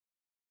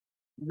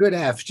Good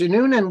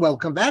afternoon and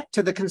welcome back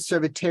to the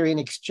Conservatarian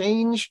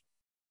Exchange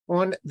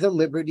on the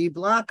Liberty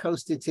Block,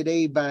 hosted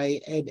today by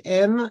Ed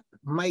M,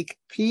 Mike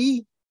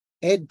P,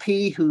 Ed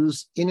P,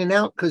 who's in and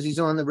out because he's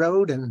on the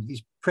road and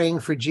he's praying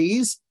for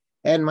G's,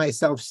 and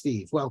myself,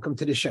 Steve. Welcome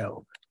to the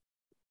show.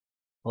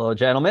 Hello,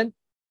 gentlemen.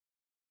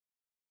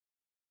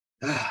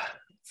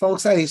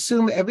 Folks, I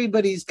assume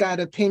everybody's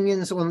got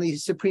opinions on the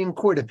Supreme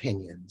Court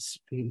opinions,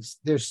 because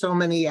there's so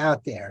many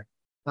out there.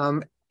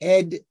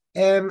 Ed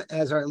M,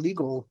 as our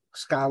legal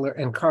scholar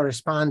and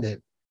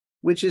correspondent,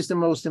 which is the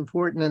most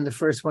important and the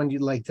first one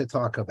you'd like to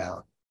talk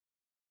about?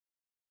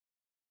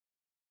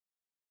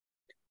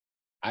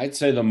 I'd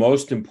say the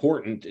most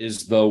important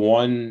is the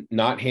one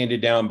not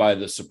handed down by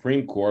the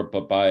Supreme Court,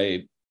 but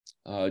by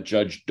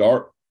Judge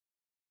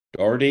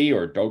Daugherty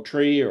or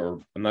Daughtry, or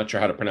I'm not sure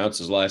how to pronounce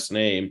his last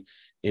name,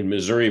 in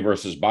Missouri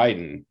versus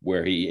Biden,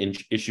 where he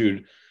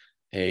issued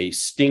a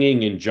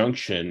stinging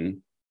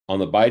injunction on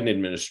the Biden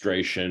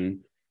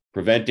administration,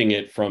 preventing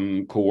it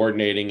from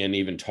coordinating and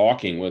even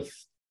talking with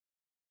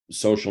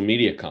social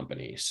media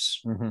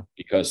companies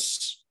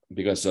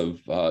because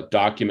of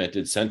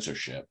documented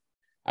censorship.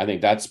 I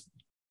think that's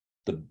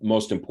the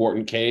most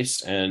important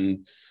case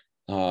and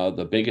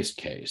the biggest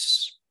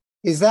case.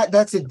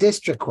 That's a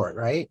district court,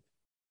 right?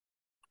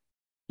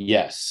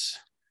 Yes.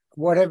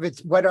 What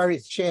are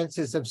its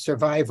chances of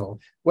survival?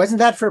 Wasn't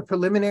that for a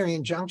preliminary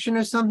injunction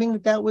or something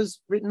that was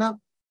written up?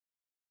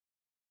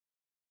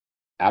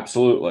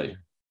 Absolutely.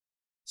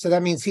 So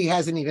that means he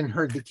hasn't even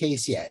heard the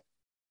case yet.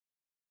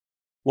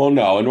 Well,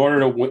 no. In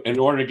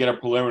order to get a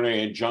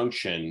preliminary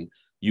injunction,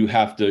 you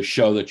have to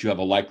show that you have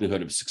a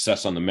likelihood of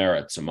success on the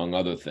merits, among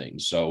other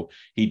things. So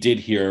he did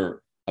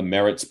hear a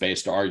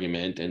merits-based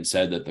argument and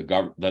said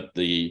that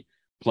the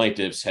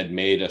plaintiffs had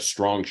made a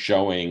strong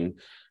showing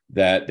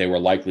that they were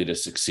likely to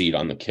succeed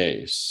on the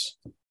case.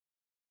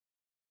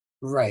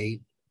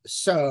 Right.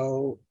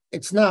 So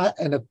it's not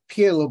an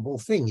appealable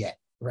thing yet,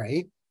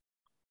 right?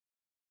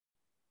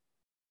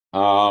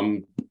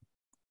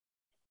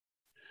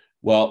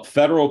 Well,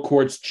 federal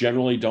courts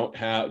generally don't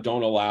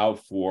allow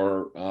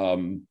for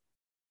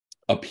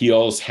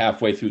appeals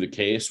halfway through the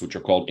case, which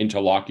are called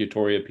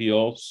interlocutory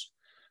appeals.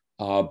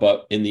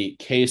 But in the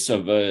case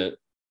of an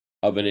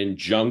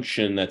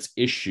injunction that's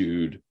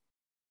issued,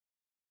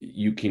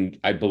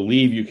 I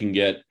believe you can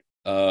get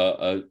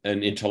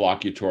an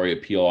interlocutory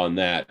appeal on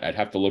that. I'd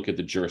have to look at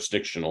the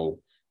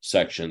jurisdictional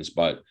sections,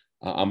 but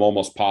I'm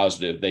almost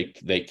positive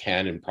they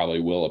can and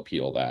probably will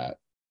appeal that.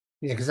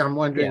 Yeah, because I'm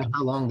wondering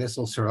how long this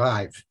will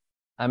survive.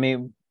 I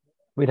mean,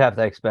 we'd have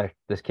to expect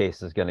this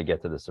case is going to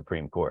get to the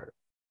Supreme Court.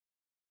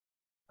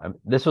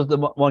 This was the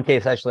one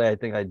case, actually, I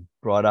think I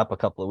brought up a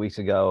couple of weeks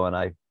ago, and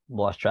I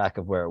lost track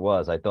of where it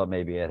was. I thought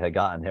maybe it had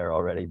gotten there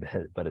already,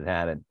 but it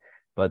hadn't.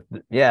 But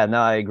yeah, no,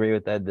 I agree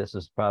with that. This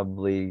is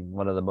probably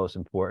one of the most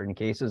important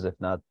cases, if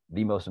not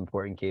the most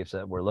important case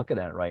that we're looking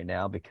at right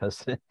now,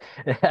 because it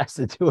has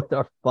to do with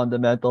our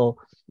fundamental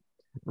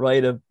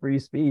right of free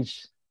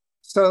speech.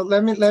 So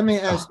let me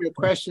ask you a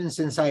question,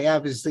 since I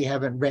obviously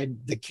haven't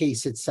read the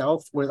case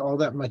itself with all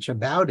that much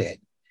about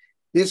it.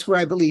 This were,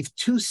 I believe,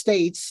 two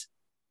states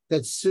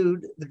that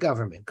sued the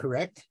government,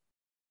 correct?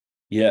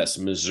 Yes,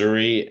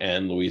 Missouri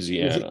and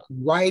Louisiana.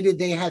 Why did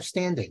they have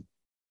standing?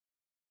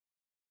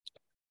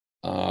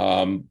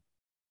 I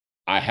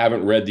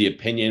haven't read the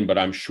opinion, but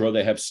I'm sure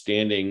they have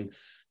standing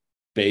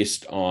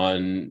based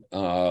on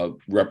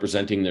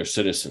representing their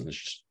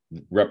citizens.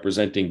 Isn't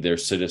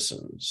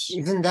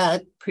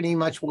that pretty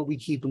much what we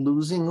keep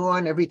losing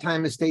on? Every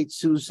time a state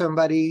sues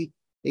somebody,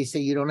 they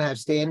say you don't have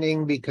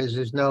standing because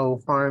there's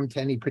no harm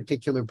to any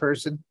particular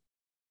person.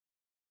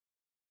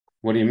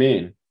 What do you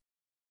mean?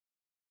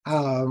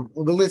 Well,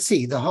 let's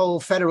see. The whole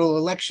federal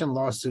election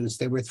lawsuits,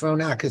 they were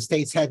thrown out because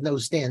states had no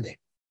standing.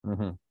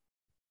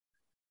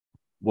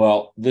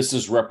 Well, this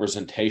is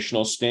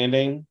representational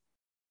standing,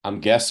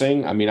 I'm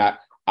guessing. I mean, I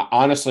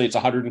honestly, it's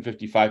a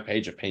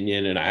 155-page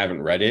opinion, and I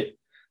haven't read it.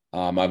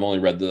 I've only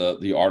read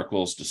the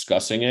articles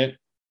discussing it.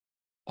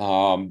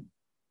 I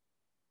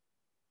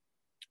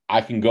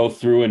can go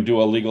through and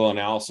do a legal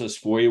analysis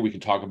for you. We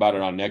can talk about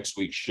it on next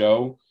week's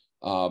show.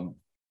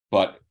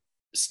 But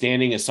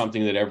standing is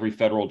something that every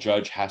federal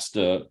judge has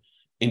to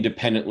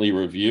independently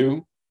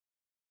review.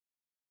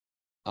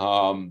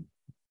 So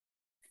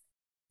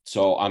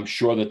I'm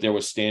sure that there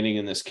was standing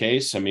in this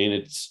case. I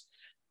mean,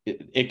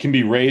 it can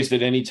be raised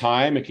at any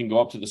time. It can go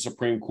up to the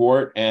Supreme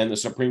Court, and the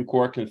Supreme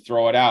Court can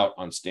throw it out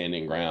on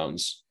standing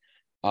grounds.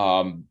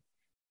 I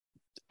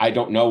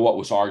don't know what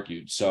was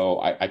argued, so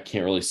I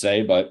can't really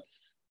say, but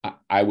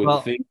I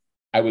would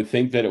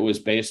think that it was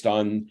based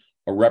on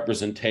a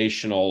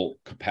representational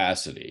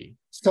capacity.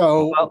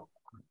 So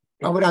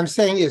what I'm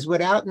saying is,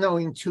 without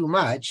knowing too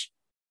much,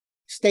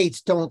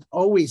 states don't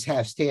always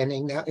have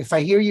standing. Now, if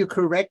I hear you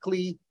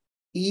correctly,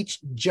 each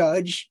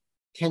judge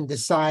can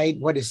decide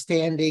what is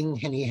standing,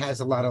 and he has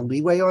a lot of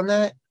leeway on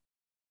that.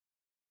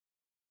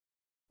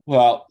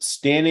 Well,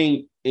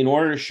 standing, in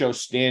order to show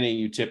standing,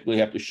 you typically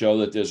have to show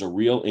that there's a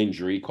real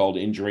injury called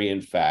injury in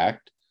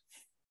fact.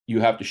 You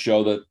have to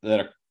show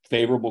that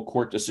favorable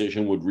court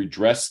decision would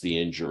redress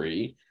the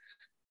injury.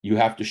 You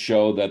have to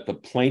show that the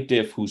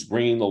plaintiff who's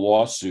bringing the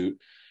lawsuit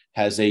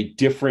has a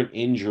different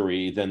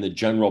injury than the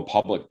general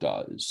public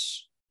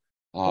does.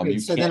 Okay,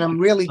 so then I'm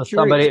really So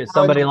curious.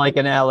 somebody like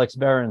an Alex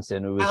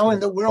Berenson who was How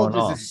in the world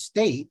does on. a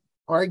state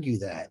argue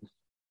that?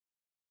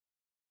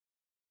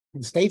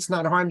 The state's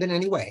not harmed in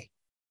any way.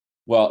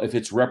 Well, if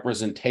it's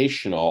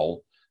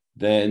representational,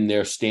 then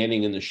they're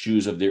standing in the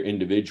shoes of their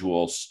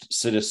individual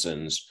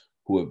citizens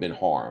who have been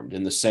harmed,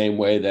 in the same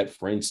way that,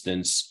 for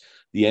instance,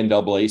 the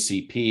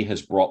NAACP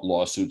has brought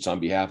lawsuits on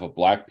behalf of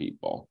Black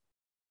people.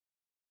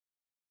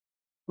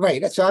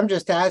 Right. So I'm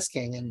just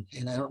asking,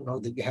 and I don't know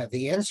that you have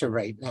the answer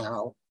right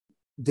now.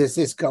 Does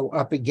this go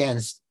up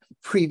against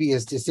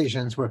previous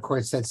decisions where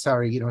courts said,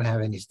 sorry, you don't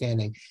have any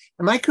standing?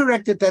 Am I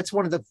correct that that's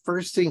one of the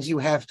first things you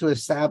have to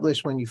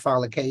establish when you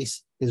file a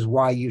case, is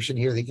why you should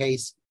hear the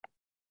case?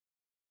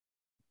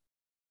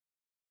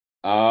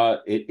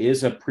 It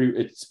is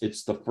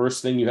it's the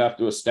first thing you have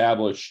to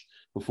establish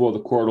before the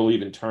court will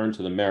even turn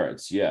to the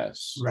merits.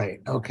 Yes. Right.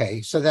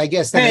 Okay. So I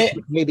guess that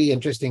may be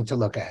interesting to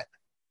look at.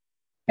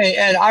 Hey,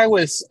 Ed, I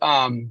was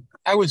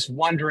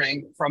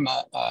wondering from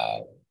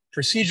a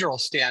procedural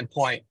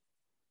standpoint,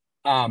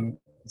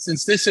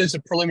 since this is a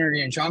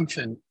preliminary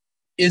injunction,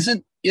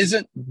 isn't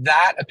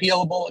that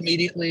appealable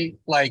immediately?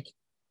 Like,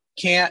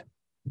 can't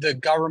the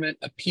government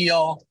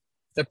appeal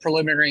the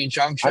preliminary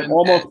injunction?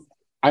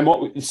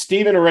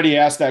 Stephen already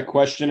asked that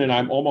question, and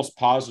I'm almost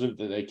positive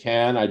that they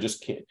can. I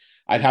just can't.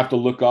 I'd have to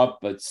look up.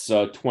 It's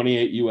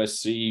 28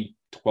 USC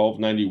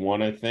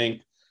 1291, I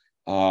think.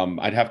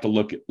 I'd have to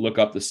look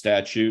up the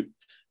statute,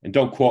 and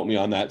don't quote me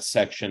on that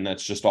section.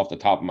 That's just off the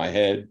top of my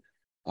head.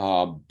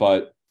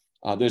 But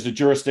there's a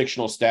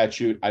jurisdictional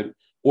statute.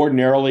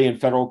 Ordinarily in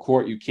federal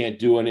court, you can't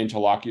do an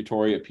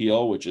interlocutory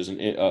appeal, which is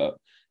an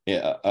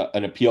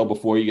appeal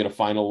before you get a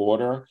final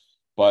order.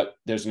 But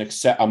there's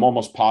I'm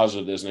almost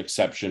positive there's an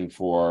exception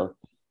for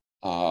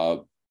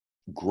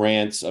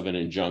grants of an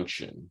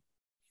injunction.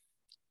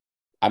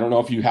 I don't know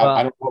if you have.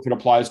 I don't know if it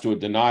applies to a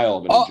denial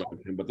of an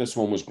injunction, but this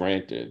one was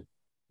granted.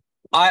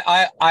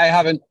 I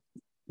haven't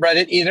read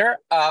it either,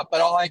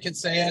 but all I can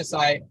say is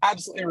I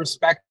absolutely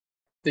respect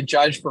the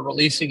judge for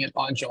releasing it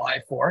on July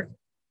 4th,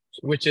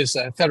 which is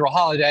a federal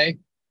holiday,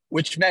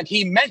 which meant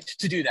he meant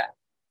to do that,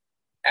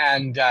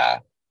 and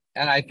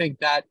I think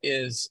that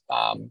is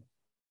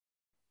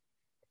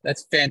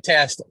that's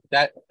fantastic.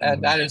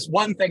 That is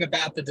one thing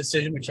about the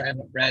decision which I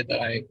haven't read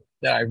that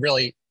I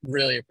really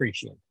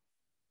appreciate.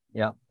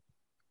 Yeah.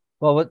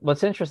 Well,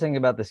 what's interesting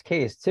about this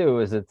case too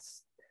is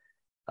it's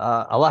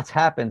a lot's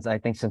happened, I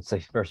think, since they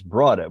first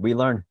brought it. We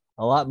learned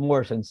a lot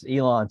more since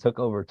Elon took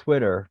over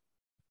Twitter.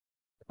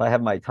 If I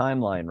have my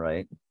timeline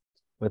right,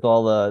 with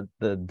all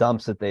the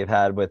dumps that they've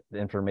had with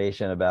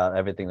information about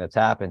everything that's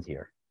happened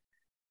here.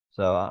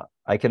 So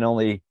I can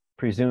only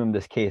presume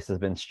this case has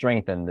been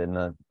strengthened in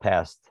the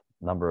past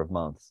number of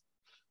months.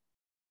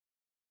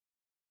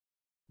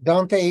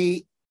 Don't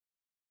they,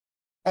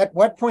 at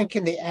what point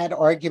can they add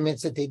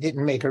arguments that they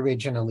didn't make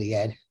originally,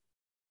 Ed?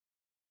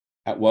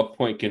 At what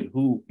point can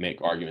who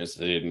make arguments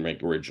that they didn't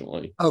make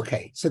originally?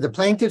 Okay, so the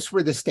plaintiffs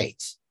were the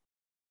states.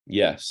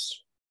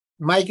 Yes.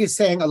 Mike is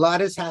saying a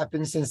lot has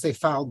happened since they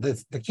filed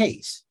the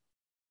case.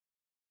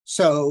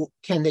 So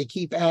can they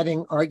keep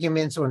adding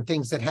arguments on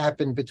things that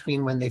happened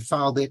between when they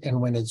filed it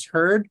and when it's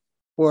heard?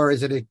 Or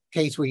is it a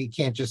case where you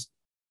can't just,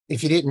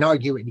 if you didn't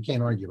argue it, you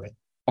can't argue it?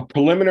 A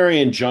preliminary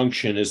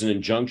injunction is an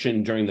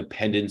injunction during the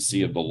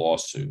pendency of the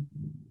lawsuit.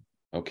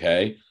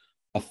 Okay.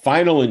 A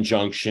final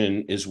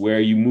injunction is where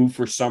you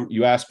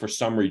you ask for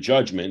summary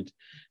judgment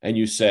and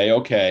you say,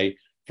 okay,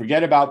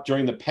 forget about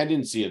during the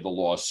pendency of the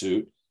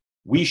lawsuit.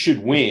 We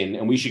should win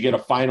and we should get a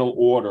final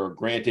order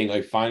granting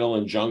a final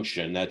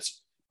injunction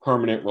that's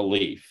permanent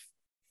relief.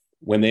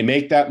 When they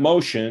make that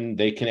motion,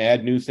 they can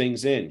add new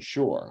things in,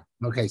 sure.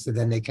 Okay, so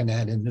then they can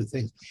add in new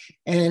things.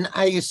 And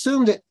I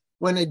assume that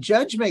when a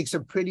judge makes a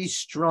pretty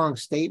strong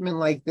statement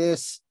like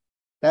this,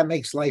 that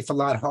makes life a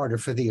lot harder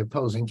for the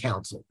opposing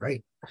counsel,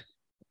 right?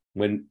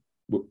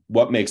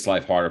 What makes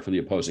life harder for the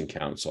opposing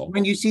counsel?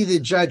 When you see the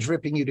judge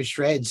ripping you to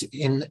shreds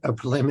in a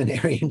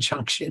preliminary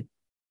injunction.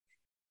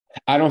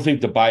 I don't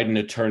think the Biden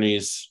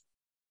attorneys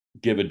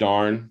give a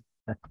darn.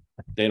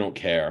 They don't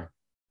care.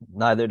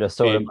 Neither does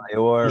Sotomayor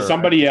or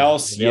somebody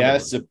else.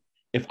 Yes.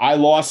 If I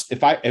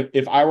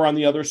were on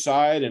the other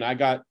side and I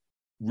got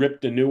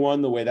ripped a new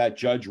one the way that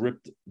judge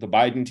ripped the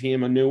Biden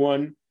team a new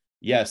one,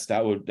 yes,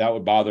 that would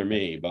bother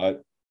me.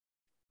 But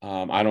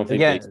I don't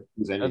think they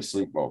lose any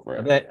sleep over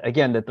it.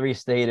 Again, the three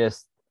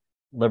statist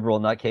liberal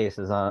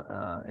nutcases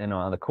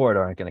on the court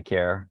aren't going to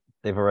care.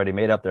 They've already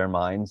made up their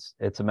minds.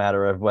 It's a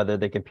matter of whether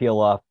they can peel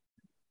off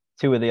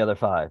two of the other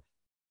five.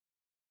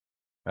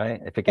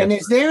 Right? And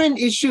is there an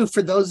issue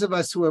for those of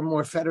us who are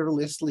more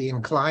federalistly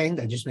inclined?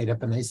 I just made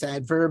up a nice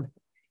adverb.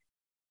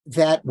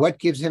 That what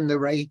gives him the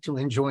right to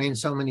enjoin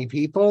so many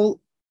people?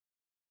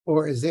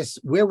 Or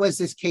where was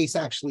this case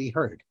actually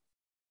heard?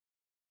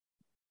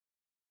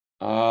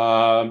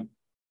 It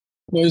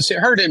was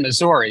heard in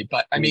Missouri,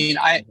 but I mean,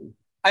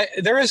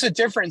 there is a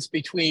difference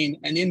between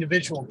an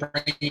individual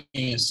bringing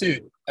a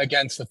suit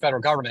against the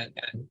federal government,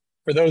 and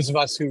for those of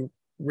us who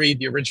read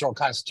the original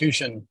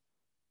Constitution,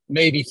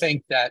 maybe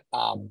think that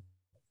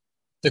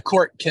the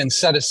court can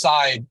set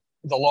aside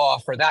the law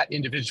for that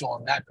individual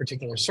in that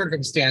particular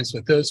circumstance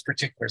with those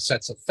particular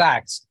sets of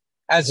facts,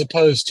 as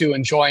opposed to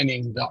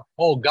enjoining the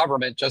whole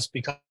government just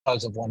because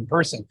of one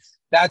person.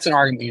 That's an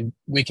argument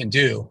we can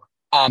do.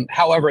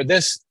 However,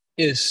 this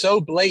is so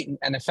blatant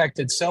and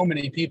affected so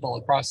many people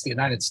across the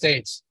United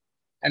States,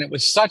 and it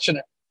was such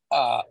it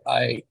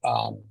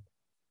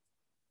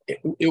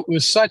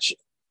was such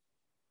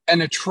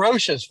an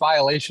atrocious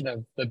violation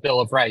of the Bill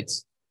of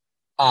Rights,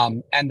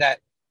 and that,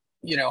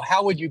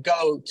 how would you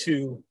go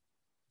to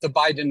the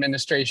Biden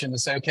administration and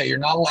say, okay, you're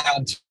not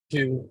allowed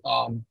to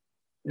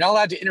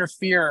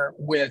interfere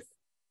with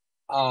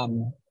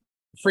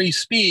free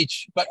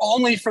speech, but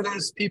only for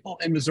those people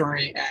in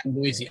Missouri and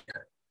Louisiana.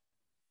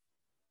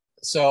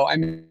 So, I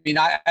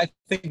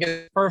think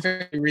it's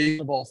perfectly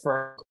reasonable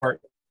for a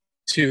court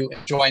to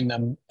join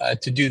them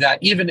to do that,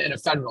 even in a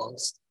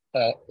federalist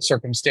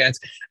circumstance.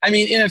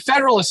 In a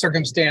federalist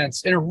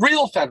circumstance, in a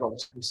real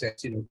federalist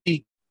circumstance,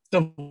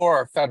 the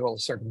more federal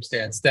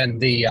circumstance, then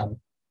the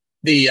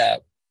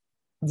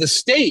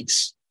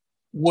states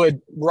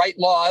would write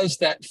laws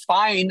that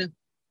fine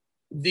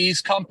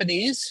these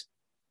companies,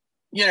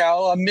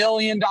 $1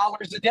 million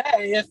a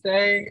day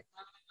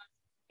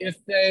if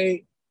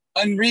they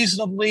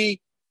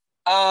unreasonably,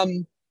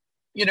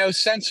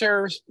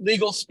 censor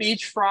legal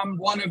speech from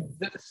one of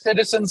the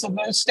citizens of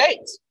those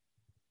states.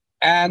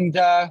 And,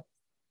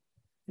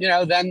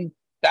 then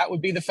that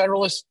would be the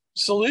federalist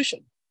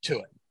solution to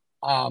it,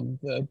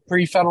 the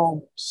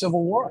pre-federal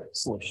Civil War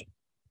solution.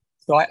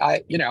 So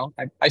I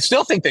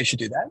still think they should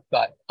do that,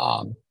 but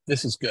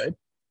this is good.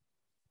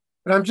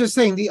 But I'm just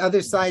saying the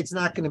other side's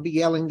not going to be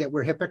yelling that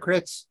we're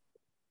hypocrites,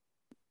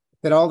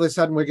 that all of a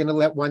sudden we're going to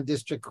let one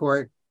district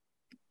court,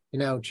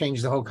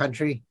 change the whole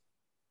country.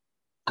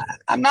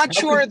 I'm not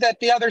sure that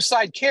the other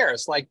side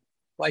cares, like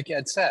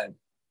Ed said.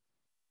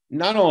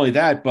 Not only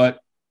that, but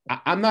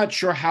I'm not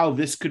sure how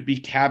this could be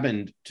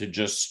cabined to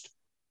just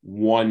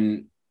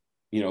one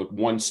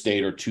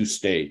state or two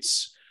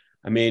states.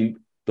 What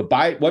the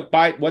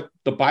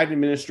Biden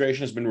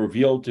administration has been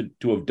revealed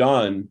to have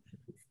done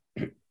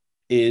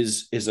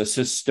is a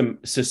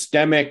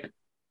systemic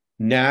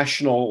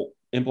national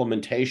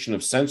implementation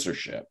of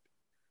censorship.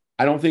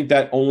 I don't think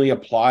that only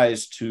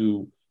applies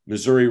to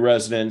Missouri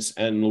residents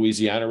and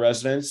Louisiana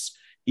residents,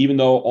 even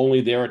though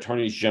only their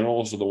attorneys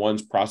generals are the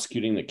ones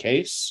prosecuting the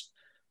case.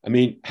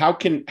 How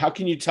can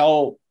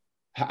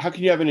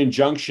you have an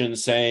injunction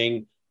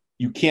saying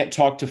you can't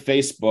talk to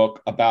Facebook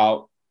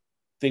about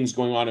things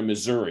going on in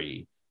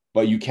Missouri,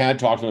 but you can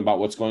talk to them about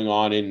what's going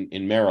on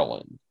in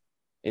Maryland?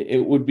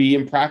 It would be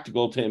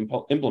impractical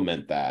to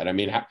implement that.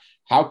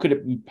 How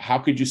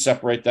could you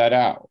separate that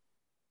out?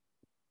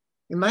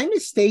 Am I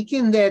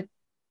mistaken that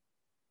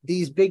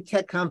these big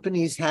tech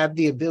companies have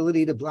the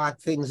ability to block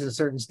things in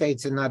certain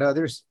states and not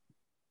others?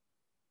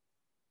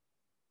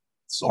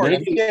 Sort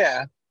of,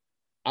 yeah.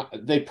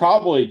 They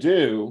probably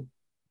do.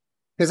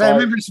 Because I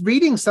remember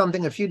reading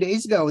something a few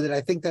days ago that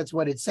I think that's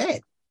what it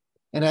said.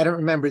 And I don't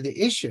remember the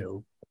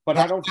issue. But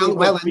I don't think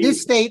in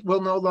this state,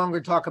 we'll no longer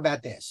talk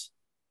about this.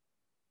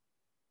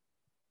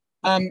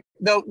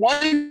 The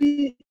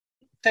one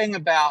thing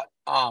about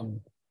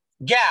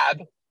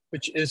Gab,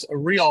 which is a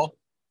real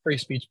free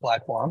speech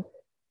platform,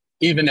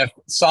 even if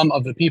some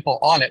of the people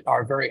on it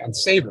are very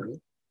unsavory,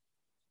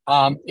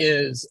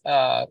 is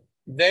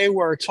they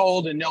were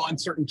told in no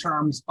uncertain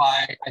terms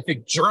by, I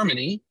think,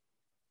 Germany,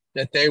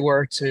 that they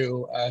were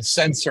to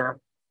censor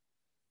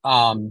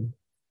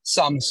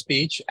some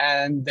speech,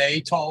 and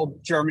they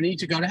told Germany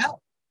to go to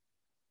hell.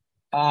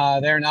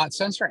 They're not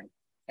censoring.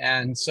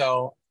 And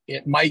so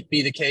it might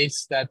be the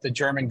case that the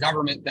German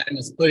government then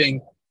is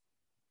putting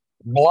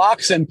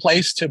blocks in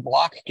place to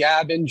block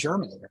Gab in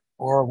Germany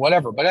or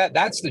whatever. But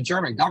that's the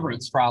German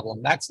government's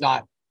problem. That's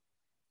not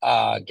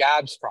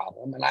Gab's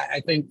problem. And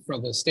I think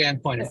from the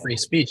standpoint of free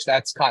speech,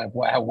 that's kind of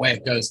how way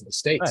it goes in the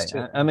States,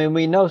 right. too.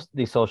 We know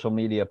these social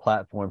media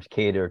platforms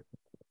cater to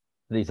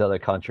these other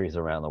countries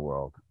around the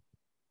world.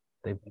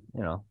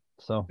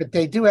 But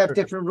they do have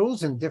different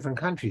rules in different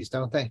countries,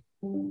 don't they?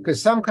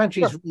 Because some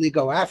countries really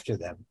go after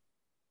them.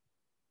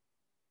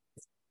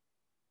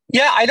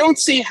 Yeah, I don't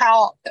see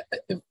how,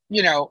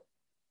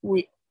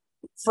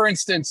 for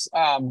instance,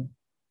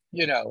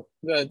 the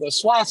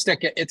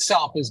swastika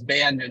itself is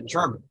banned in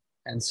Germany.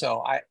 And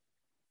so I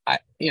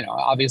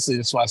obviously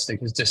the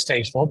swastika is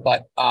distasteful,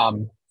 but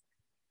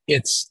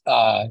it's,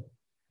 I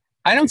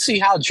don't see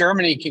how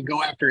Germany can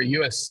go after a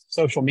U.S.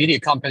 social media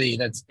company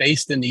that's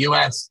based in the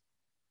U.S.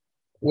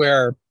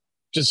 where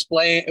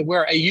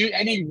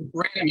any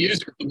random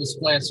user can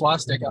display a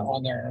swastika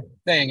on their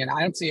thing. And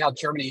I don't see how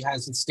Germany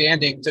has a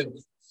standing to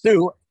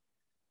sue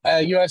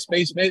a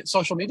U.S.-based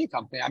social media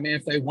company.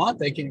 If they want,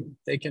 they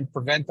can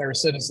prevent their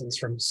citizens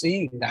from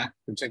seeing that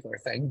particular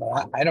thing.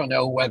 But I don't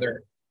know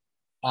whether,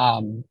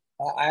 I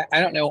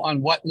don't know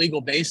on what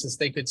legal basis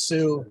they could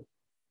sue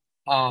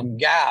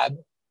Gab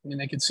I mean,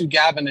 they could sue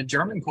Gab in a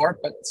German court,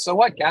 but so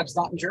what? Gab's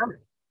not in Germany.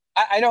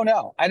 I don't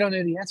know. I don't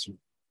know the answer.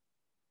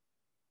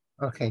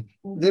 Okay.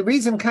 The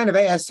reason kind of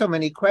I asked so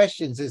many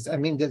questions is, I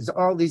mean, there's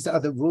all these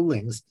other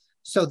rulings.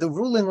 So the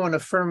ruling on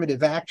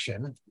affirmative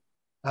action,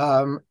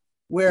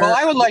 where... Well,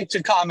 I would like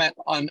to comment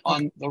on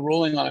the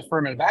ruling on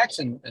affirmative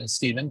action,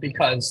 Stephen,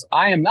 because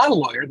I am not a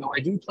lawyer, though I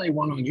do play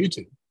one on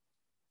YouTube.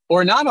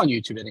 Or not on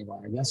YouTube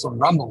anymore, I guess on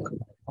Rumble.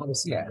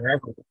 Obviously, yeah,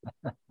 wherever.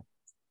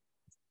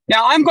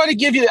 Now, I'm going to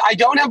give you, I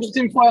don't have a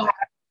tinfoil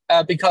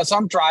hat because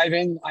I'm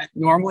driving.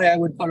 Normally, I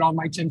would put on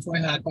my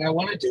tinfoil hat, but I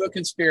want to do a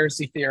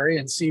conspiracy theory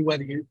and see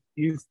whether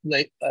you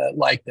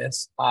like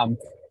this.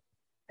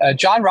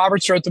 John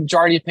Roberts wrote the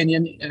majority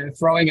opinion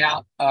throwing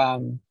out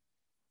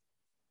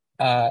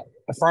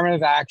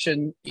affirmative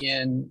action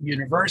in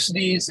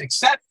universities,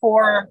 except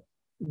for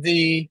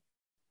the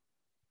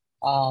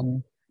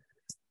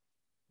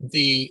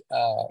military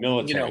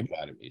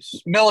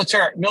academies.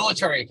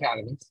 Military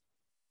academies.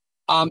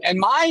 And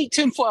my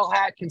tinfoil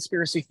hat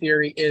conspiracy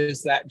theory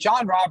is that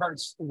John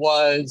Roberts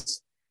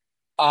was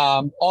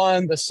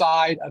on the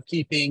side of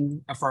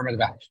keeping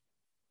affirmative action.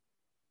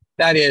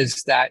 That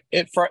is, that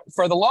it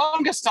for the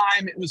longest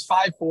time, it was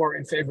 5-4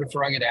 in favor of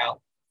throwing it out.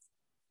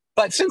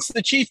 But since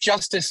the Chief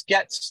Justice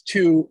gets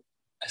to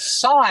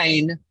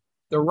assign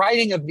the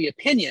writing of the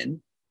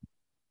opinion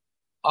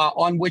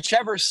on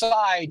whichever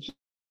side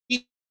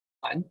he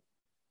won,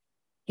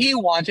 he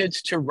wanted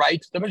to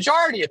write the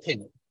majority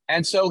opinion.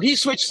 And so he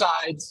switched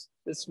sides.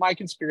 This is my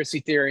conspiracy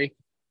theory.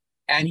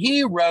 And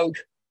he wrote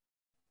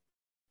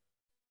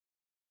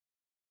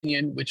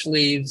which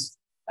leaves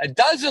a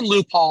dozen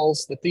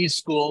loopholes that these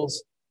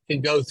schools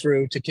can go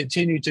through to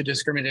continue to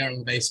discriminate on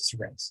the basis of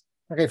race.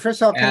 Okay,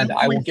 first of all, and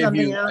I will give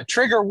you a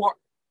trigger warning.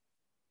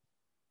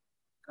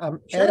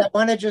 Ed, I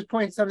want to just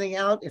point something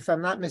out. If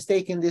I'm not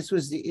mistaken, this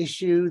was the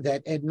issue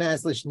that Ed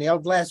Maslish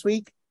nailed last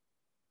week.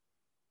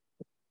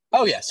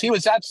 Oh, yes, he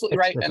was absolutely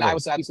right, and I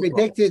was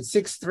absolutely he predicted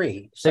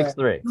 6-3.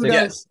 6-3.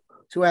 Yes.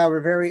 To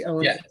our very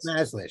own Ed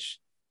Maslish.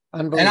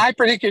 And I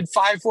predicted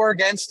 5-4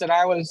 against, and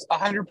I was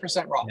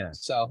 100% wrong. Yeah.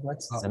 So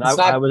let's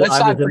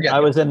not forget. I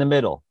was in the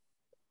middle.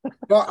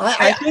 Well,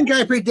 I think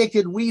I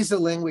predicted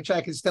weaseling, which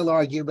I could still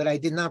argue, but I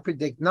did not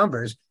predict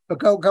numbers. But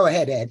go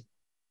ahead, Ed.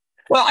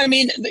 Well, I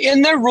mean,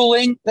 in their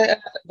ruling, the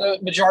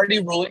majority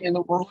ruling in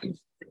the ruling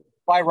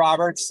by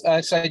Roberts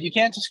said you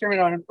can't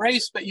discriminate on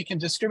race, but you can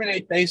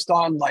discriminate based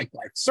on like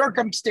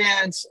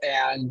circumstance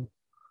and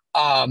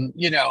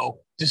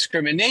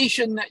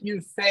discrimination that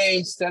you've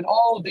faced and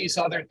all of these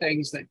other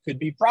things that could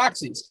be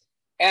proxies.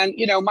 And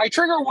my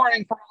trigger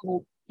warning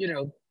for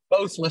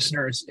both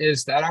listeners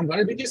is that I'm going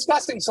to be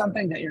discussing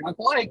something that you're not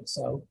going to like.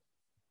 So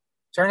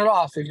turn it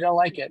off if you don't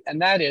like it.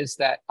 And that is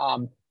that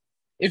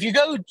if you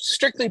go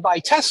strictly by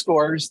test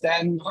scores,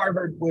 then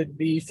Harvard would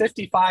be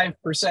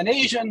 55%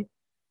 Asian,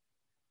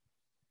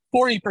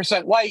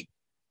 40% white,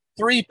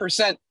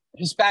 3%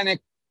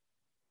 Hispanic,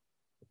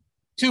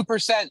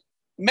 2%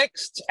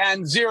 mixed,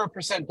 and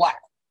 0%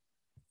 black.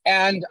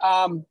 And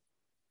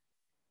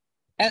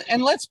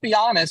let's be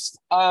honest,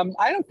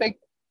 I don't think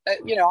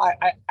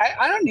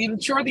I don't even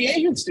sure the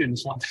Asian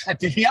students want that,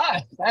 to be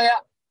honest.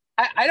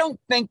 I don't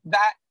think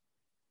that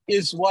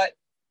is what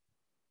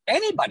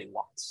anybody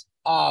wants.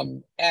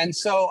 And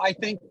so I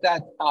think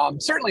that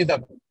certainly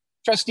the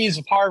trustees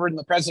of Harvard and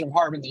the president of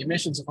Harvard, the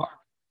admissions of Harvard,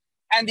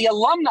 and the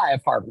alumni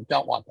of Harvard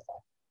don't want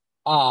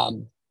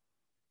that.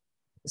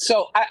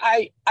 So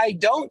I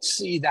don't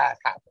see that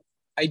happen.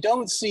 I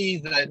don't see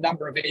the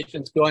number of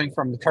Asians going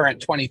from the current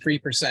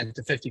 23%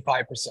 to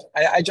 55%.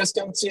 I just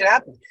don't see it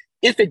happening.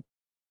 If it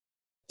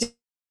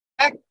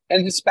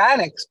and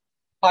Hispanics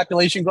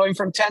population going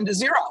from 10 to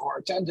 0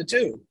 or 10 to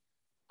 2.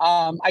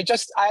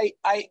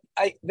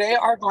 They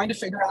are going to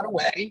figure out a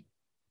way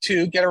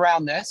to get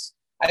around this.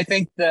 I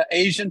think the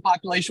Asian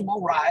population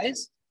will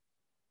rise,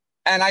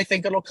 and I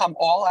think it'll come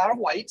all out of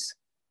whites.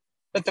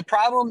 But the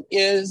problem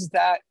is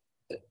that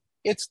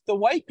it's the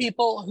white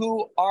people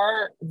who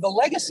are the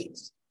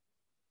legacies.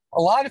 A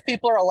lot of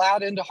people are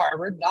allowed into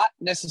Harvard, not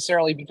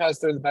necessarily because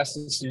they're the best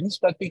of the students,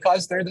 but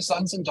because they're the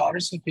sons and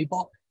daughters of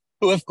people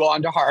who have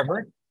gone to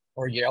Harvard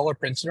or Yale or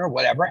Princeton or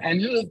whatever, and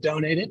who have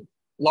donated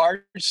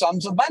large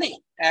sums of money.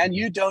 And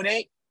you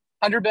donate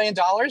 $100 billion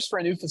for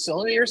a new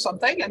facility or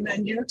something, and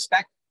then you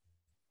expect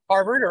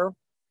Harvard or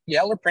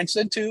Yale or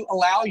Princeton to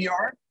allow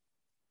your,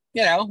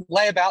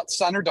 layabout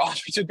son or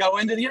daughter to go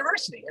into the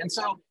university. And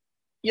so,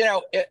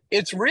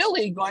 it's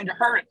really going to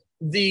hurt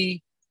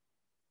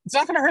it's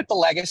not going to hurt the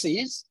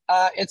legacies.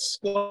 It's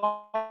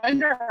going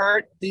to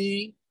hurt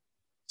the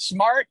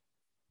smart,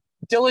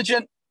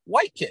 diligent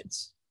white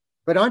kids.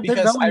 But aren't they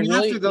going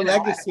after the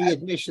legacy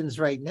admissions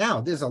right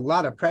now? There's a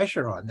lot of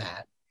pressure on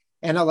that.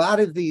 And a lot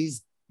of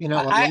these,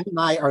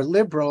 alumni are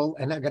liberal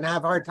and are going to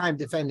have a hard time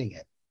defending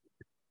it.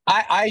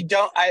 I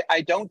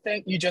don't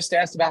think you just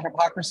asked about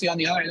hypocrisy on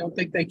the other. I don't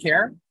think they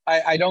care.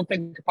 I don't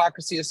think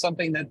hypocrisy is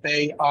something that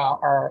they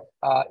are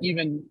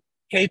even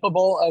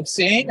capable of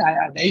seeing.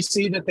 They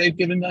see that they've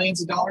given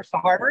millions of dollars to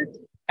Harvard,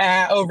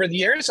 over the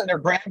years, and their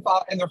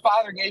grandfather and their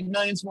father gave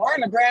millions more,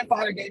 and the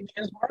grandfather gave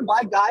millions more. And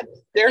by God,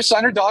 their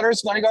son or daughter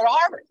is going to go to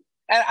Harvard.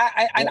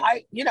 And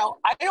I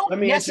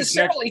don't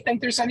necessarily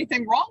think there's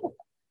anything wrong with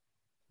that.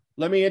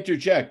 Let me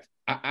interject.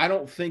 I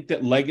don't think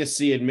that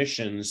legacy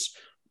admissions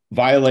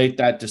violate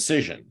that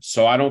decision.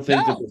 So I don't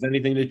think that there's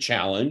anything to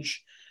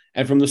challenge.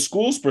 And from the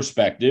school's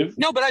perspective,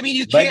 no, but I mean,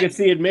 you can't.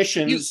 Legacy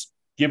admissions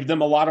give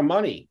them a lot of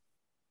money.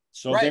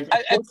 So right.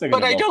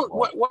 But I don't.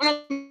 One of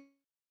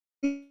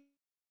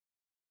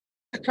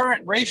the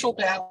current racial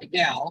data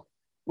now,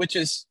 which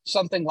is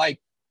something like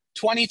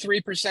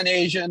 23%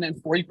 Asian and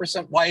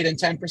 40% white and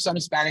 10%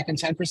 Hispanic and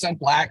 10%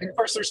 Black. And of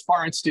course, there's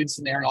foreign students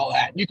in there and all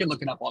that. You can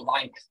look it up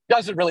online.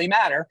 Doesn't really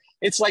matter.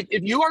 It's like,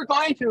 if you are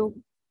going to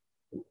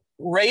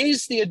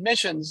raise the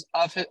admissions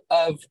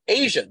of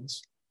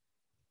Asians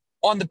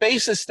on the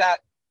basis that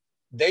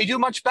they do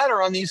much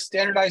better on these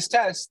standardized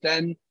tests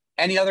than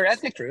any other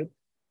ethnic group,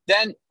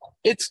 then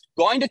it's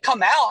going to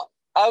come out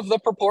of the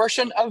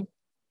proportion of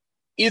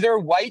either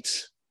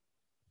whites,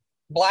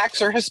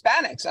 Blacks, or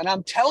Hispanics. And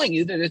I'm telling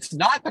you that it's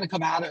not going to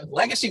come out of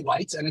legacy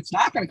whites, and it's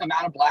not going to come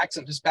out of Blacks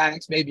and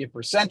Hispanics, maybe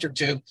 1% or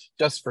 2%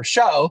 just for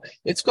show.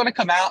 It's going to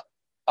come out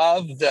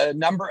of the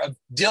number of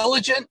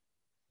diligent,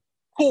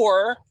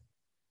 poor,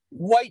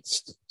 white,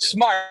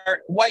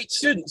 smart, white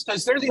students,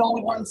 because they're the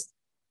only ones.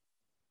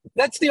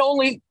 That's the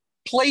only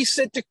place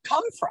it to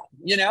come from,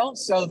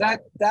 So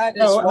that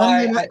is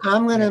why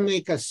I'm going to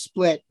make a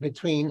split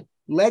between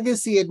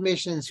legacy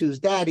admissions whose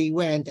daddy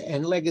went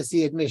and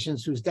legacy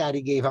admissions whose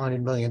daddy gave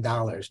 $100 million,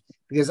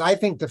 because I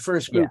think the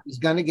first group is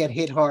going to get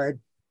hit hard.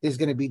 There's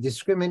going to be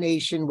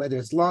discrimination, whether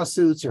it's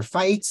lawsuits or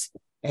fights,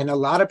 and a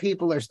lot of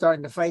people are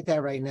starting to fight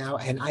that right now,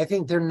 and I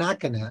think they're not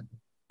going to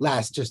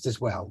last just as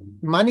well.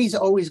 Money's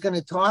always going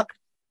to talk,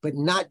 but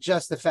not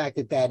just the fact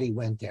that daddy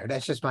went there.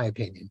 That's just my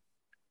opinion.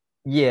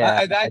 Yeah,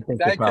 I think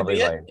that could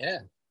be it.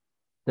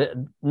 Yeah.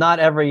 Not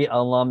every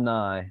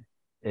alumni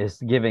is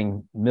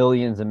giving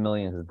millions and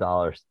millions of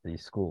dollars to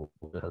these schools.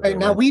 Right,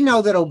 now, we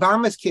know that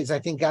Obama's kids, I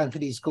think, got into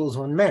these schools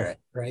on merit,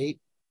 right?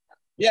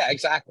 Yeah,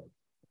 exactly.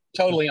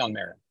 Totally on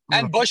merit.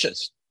 And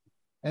Bush's.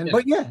 And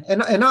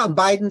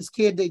Biden's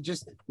kid,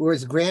 or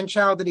his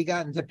grandchild that he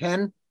got into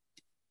Penn.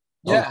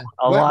 Yeah.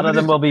 A lot of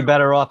them will be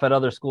better off at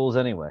other schools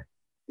anyway.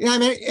 Yeah, I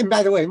mean, and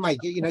by the way, Mike,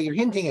 you're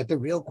hinting at the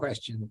real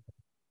question.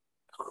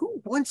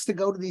 Who wants to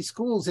go to these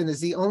schools, and is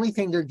the only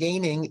thing they're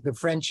gaining the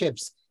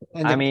friendships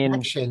and the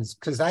connections?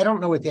 Because I don't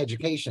know what the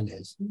education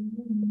is.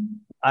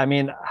 I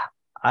mean,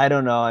 I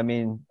don't know. I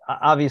mean,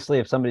 obviously,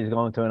 if somebody's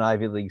going to an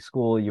Ivy League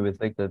school, you would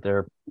think that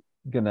they're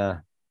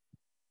gonna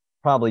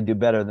probably do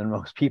better than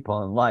most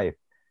people in life.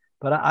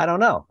 But I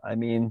don't know. I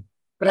mean,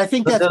 but I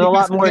think there's a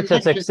lot more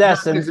to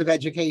success because of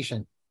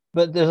education.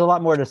 But there's a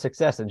lot more to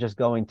success than just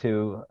going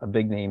to a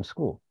big name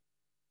school.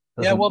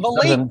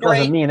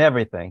 Doesn't mean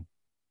everything.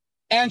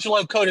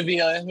 Angelo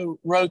Codevilla, who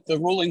wrote The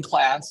Ruling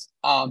Class,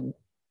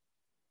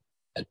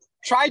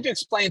 tried to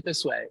explain it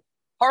this way.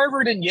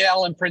 Harvard and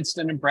Yale and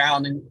Princeton and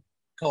Brown and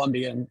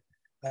Columbia and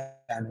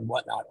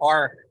whatnot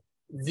are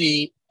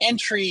the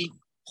entry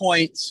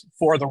points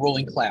for the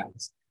ruling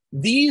class.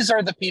 These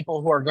are the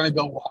people who are going to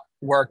go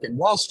work in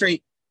Wall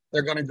Street.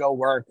 They're going to go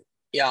work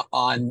in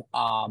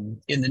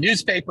the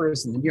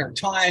newspapers, in the New York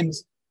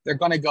Times. They're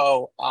going to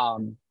go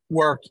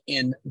work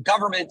in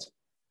government.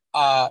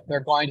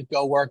 They're going to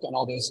go work on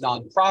all those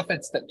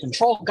nonprofits that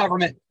control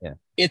government. Yeah.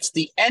 It's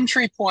the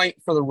entry point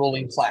for the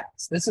ruling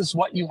class. This is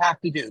what you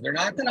have to do. They're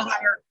not going to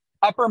hire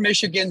Upper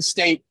Michigan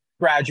State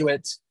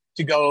graduates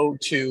to go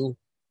to,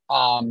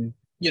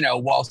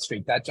 Wall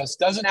Street. That just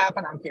doesn't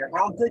happen. I don't care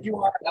how good you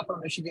are at Upper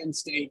Michigan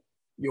State.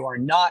 You are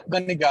not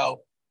going to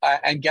go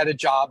and get a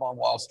job on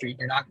Wall Street.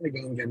 You're not going to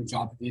go and get a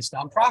job at these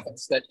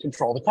nonprofits that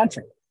control the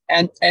country.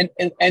 And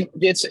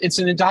it's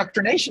an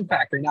indoctrination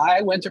factory. Now,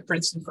 I went to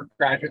Princeton for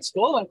graduate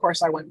school, and of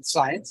course I went to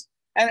science,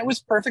 and it was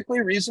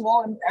perfectly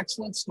reasonable and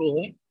excellent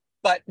schooling.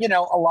 But,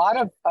 a lot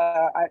of,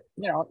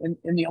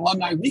 in the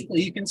Alumni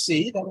Weekly, you can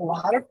see that a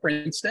lot of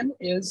Princeton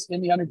is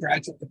in the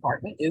undergraduate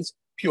department is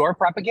pure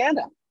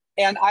propaganda.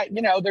 And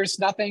there's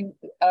nothing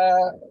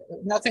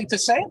to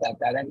say about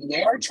that. I mean,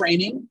 they are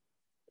training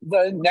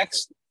the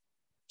next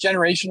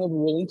generation of the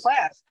ruling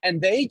class, and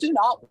they do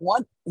not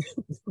want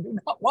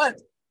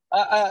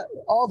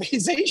all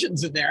these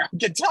Asians in there. I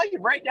can tell you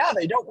right now,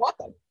 they don't want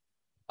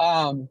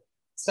them.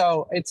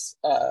 So it's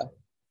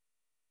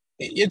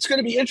going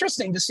to be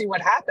interesting to see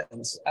what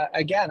happens.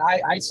 Again,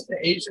 I see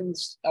the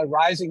Asians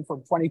rising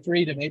from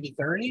 23 to maybe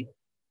 30.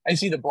 I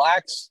see the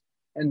Blacks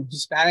and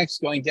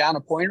Hispanics going down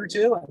a point or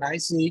two, and I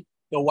see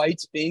the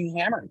whites being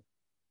hammered.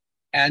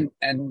 And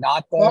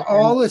not the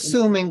all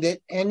assuming that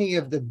any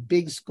of the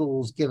big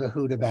schools give a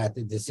hoot about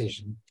the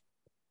decision.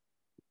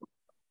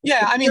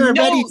 Yeah, I mean, they're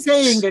already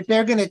saying that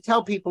they're going to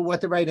tell people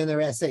what to write in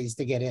their essays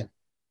to get in.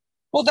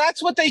 Well,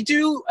 that's what they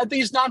do at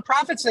these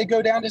nonprofits. They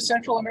go down to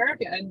Central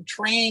America and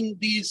train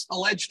these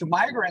alleged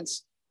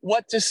migrants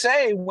what to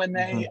say when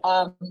they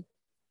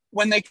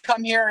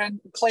come here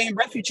and claim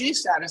refugee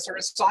status or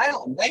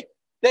asylum.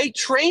 they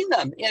train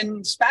them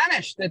in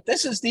Spanish that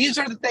these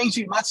are the things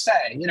you must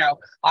say.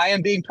 I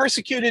am being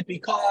persecuted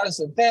because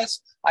of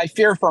this. I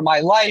fear for my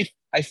life.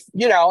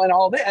 And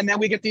all that. And then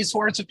we get these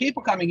hordes of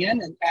people coming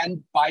in,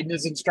 and Biden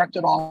has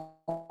instructed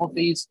all of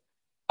these,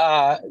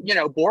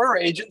 border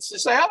agents to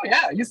say, oh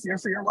yeah, you fear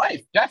for your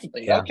life.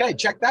 Definitely. Yeah. Okay.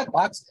 Check that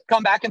box.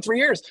 Come back in 3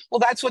 years. Well,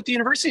 that's what the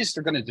universities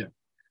are going to do.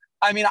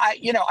 I mean,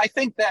 I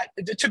think that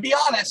to be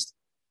honest,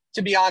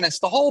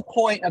 the whole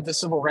point of the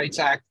Civil Rights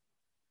Act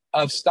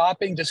of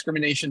stopping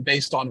discrimination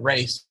based on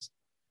race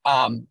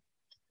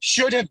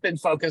should have been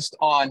focused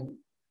on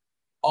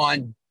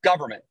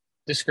government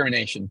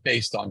discrimination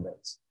based on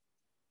race.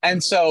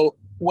 And so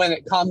when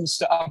it comes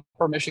to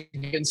Upper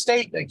Michigan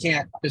State, they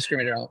can't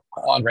discriminate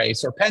on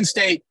race, or Penn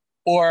State,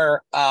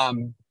 or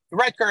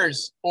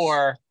Rutgers,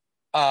 or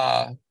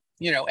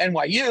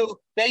NYU,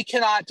 they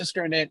cannot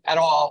discriminate at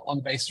all on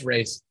the basis of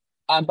race.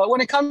 But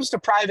when it comes to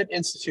private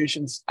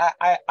institutions,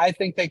 I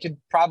think they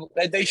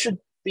should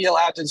be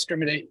allowed to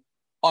discriminate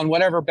on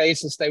whatever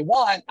basis they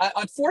want.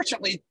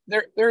 Unfortunately,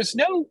 there's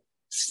no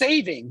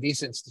saving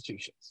these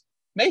institutions.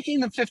 Making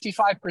them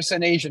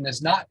 55% Asian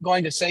is not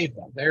going to save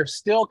them. They're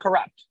still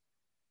corrupt,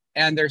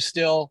 and they're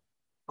still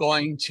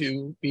going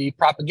to be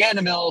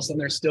propaganda mills, and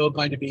they're still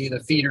going to be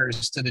the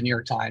feeders to the New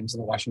York Times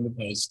and the Washington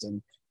Post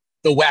and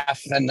the WEF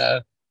and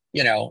the,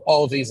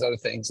 all of these other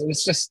things. And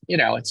it's just,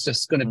 it's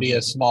just going to be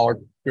a smaller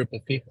group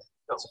of people.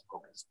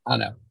 I don't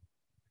know.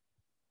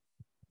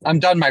 I'm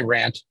done my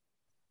rant.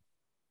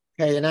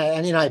 Okay, and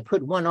I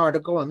put one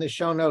article on the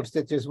show notes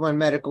that there's one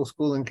medical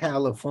school in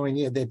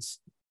California that's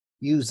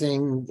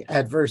using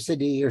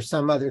adversity or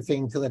some other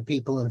thing to let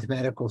people into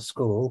medical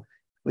school,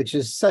 which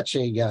is such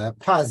a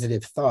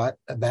positive thought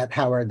about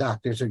how our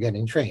doctors are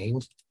getting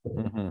trained.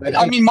 Mm-hmm. But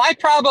I mean, my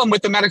problem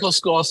with the medical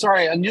school,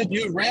 sorry, a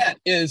new rant,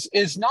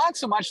 is not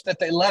so much that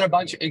they let a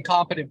bunch of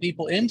incompetent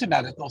people into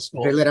medical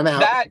school. They let them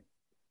out. That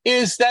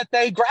is that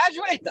they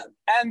graduate them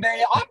and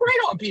they operate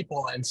on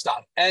people and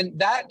stuff. And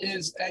that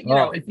is,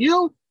 if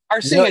you are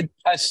seeing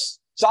a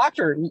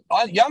doctor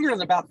younger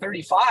than about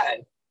 35,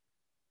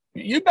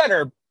 you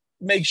better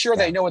make sure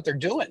they know what they're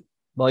doing.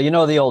 Well,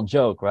 the old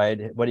joke,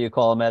 right? What do you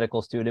call a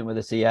medical student with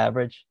a C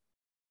average?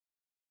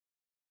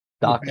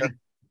 Doctor.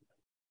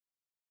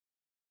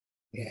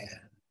 Yeah.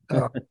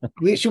 Oh,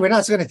 we're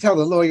not going to tell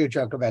the lawyer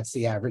joke about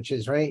C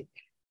averages, right?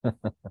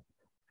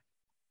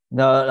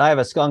 No, I have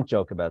a skunk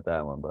joke about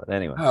that one, but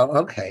anyway.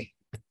 Oh, okay.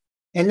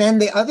 And then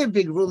the other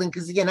big ruling,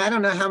 because again, I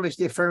don't know how much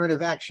the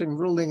affirmative action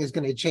ruling is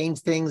going to change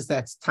things.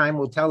 That's time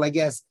will tell, I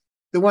guess.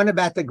 The one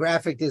about the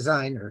graphic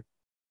designer.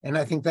 And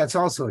I think that's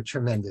also a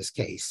tremendous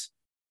case,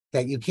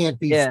 that you can't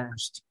be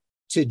forced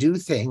to do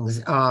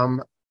things.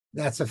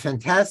 That's a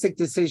fantastic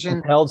decision.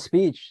 Compelled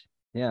speech.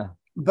 Yeah.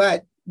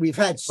 But we've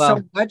had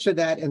so much of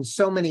that and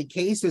so many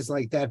cases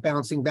like that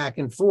bouncing back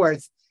and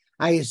forth.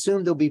 I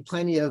assume there'll be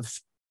plenty of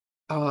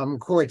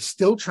courts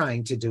still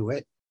trying to do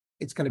it.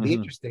 It's going to be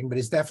interesting, but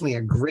it's definitely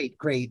a great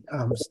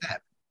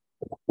step.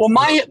 Well,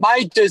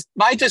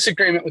 my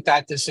disagreement with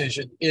that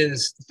decision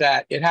is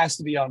that it has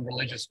to be on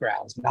religious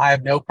grounds. Now, I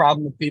have no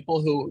problem with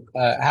people who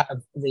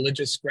have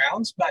religious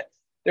grounds, but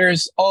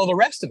there's all the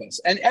rest of us.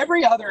 And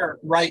every other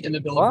right in the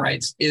Bill of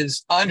Rights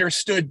is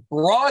understood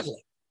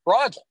broadly.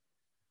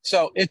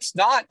 So it's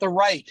not the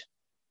right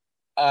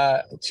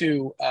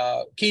to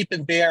keep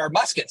and bear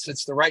muskets.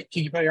 It's the right to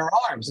keep and bear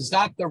arms. It's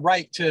not the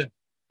right to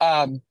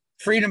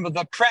freedom of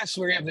the press,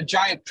 where you have the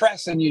giant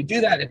press and you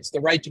do that. It's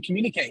the right to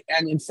communicate.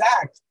 And in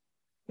fact,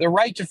 the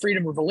right to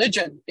freedom of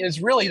religion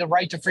is really the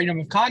right to freedom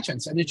of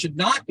conscience, and it should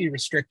not be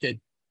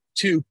restricted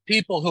to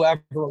people who have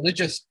a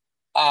religious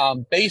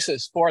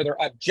basis for their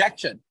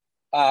objection.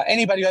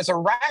 Anybody who has a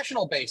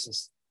rational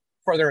basis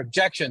for their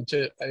objection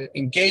to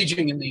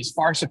engaging in these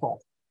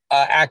farcical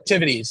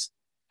activities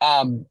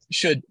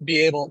should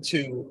be able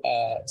to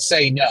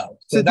say no.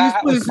 So this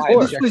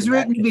was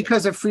written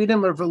because of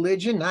freedom of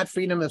religion, not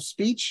freedom of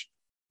speech?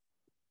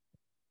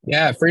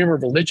 Yeah, freedom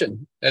of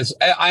religion, as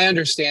I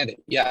understand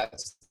it.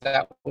 Yes.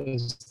 That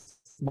was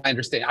my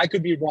understanding. I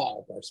could be wrong,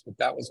 of course, but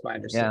that was my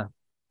understanding.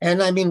 Yeah.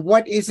 And I mean,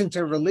 what isn't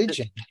a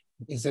religion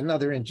is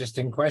another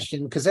interesting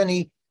question, because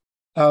any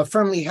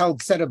firmly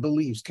held set of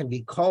beliefs can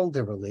be called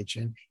a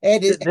religion.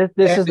 Ed,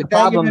 this is the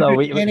problem, though.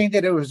 Meaning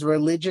that it was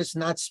religious,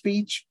 not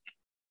speech?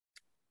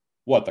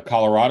 What, the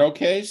Colorado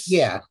case?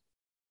 Yeah.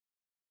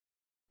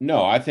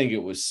 No, I think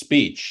it was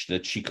speech,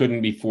 that she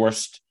couldn't be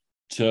forced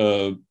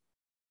to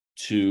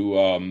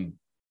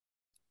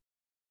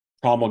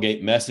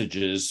promulgate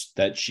messages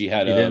that she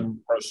had a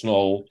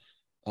personal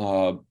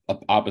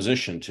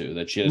opposition to,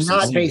 that she had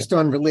not based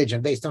on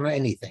religion, based on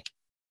anything.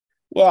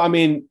 Well, I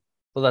mean,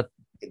 that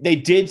they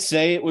did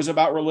say it was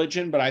about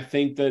religion, but I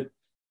think that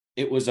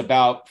it was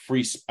about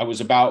it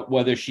was about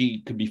whether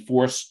she could be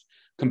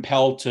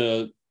compelled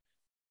to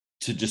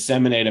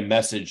disseminate a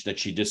message that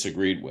she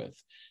disagreed with.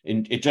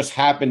 And it just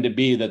happened to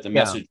be that the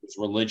message was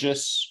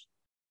religious.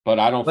 But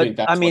I don't think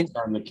that's what's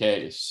on the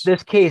case.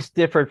 This case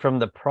differed from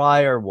the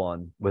prior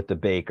one with the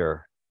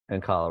baker in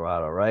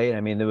Colorado, right?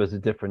 I mean, there was a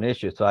different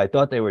issue. So I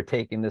thought they were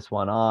taking this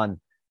one on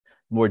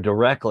more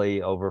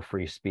directly over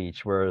free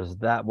speech, whereas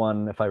that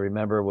one, if I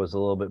remember, was a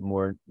little bit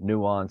more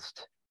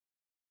nuanced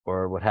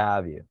or what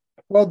have you.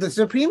 Well, the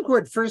Supreme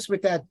Court first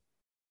with that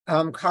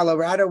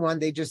Colorado one,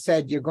 they just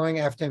said you're going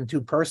after him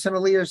too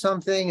personally or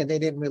something, and they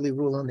didn't really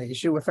rule on the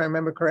issue, if I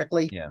remember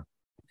correctly. Yeah,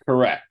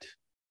 Correct.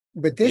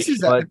 But this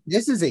is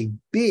a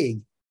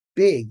big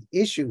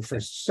issue for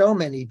so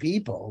many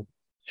people.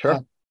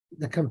 sure.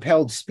 The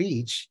compelled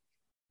speech.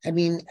 I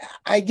mean,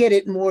 I get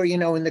it more,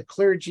 in the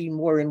clergy,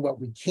 more in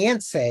what we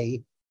can't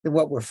say than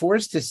what we're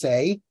forced to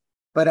say.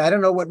 But I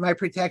don't know what my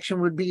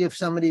protection would be if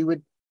somebody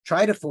would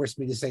try to force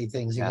me to say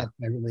things against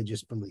my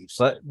religious beliefs.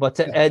 But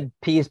to Ed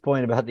P's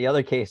point about the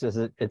other cases,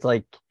 it's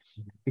like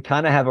we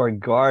kind of have our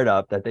guard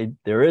up that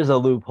there is a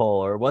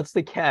loophole, or what's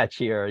the catch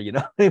here?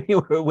 I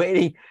mean, we're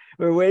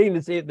waiting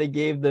to see if they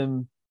gave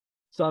them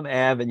some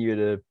avenue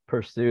to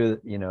pursue,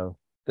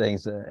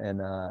 things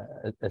and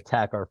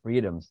attack our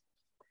freedoms.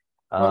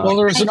 Well,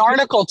 there was an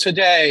article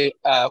today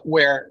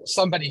where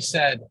somebody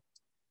said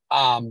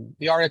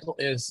the article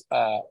is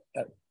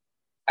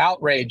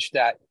outraged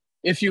that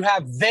if you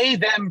have they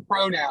them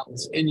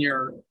pronouns in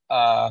your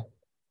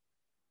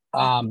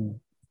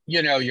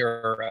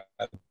your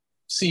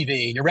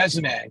CV, your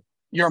resume,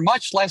 you're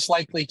much less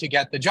likely to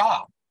get the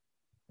job.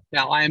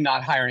 Now, I am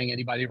not hiring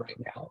anybody right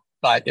now,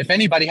 but if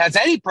anybody has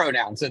any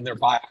pronouns in their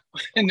bio,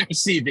 in their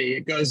CV,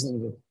 it goes in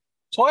the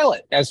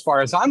toilet as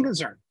far as I'm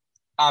concerned,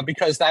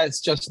 because that's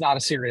just not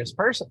a serious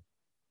person.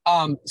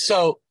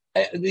 So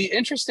the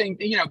interesting,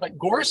 but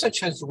Gorsuch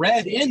has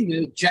read in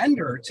the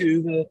gender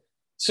to the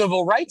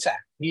Civil Rights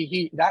Act.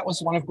 That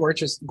was one of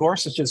Gorsuch's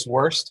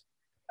worst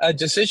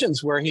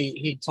decisions, where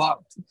he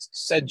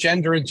said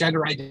gender and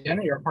gender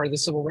identity are part of the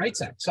Civil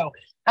Rights Act. So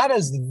how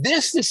does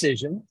this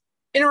decision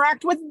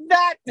interact with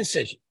that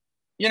decision?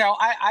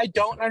 I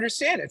don't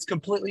understand. It's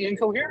completely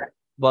incoherent.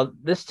 Well,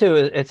 this too,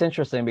 it's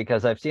interesting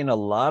because I've seen a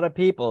lot of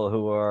people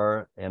who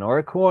are in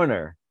our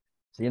corner,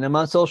 seen them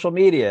on social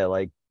media,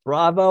 like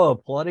bravo,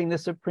 applauding the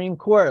Supreme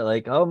Court,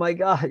 like, oh my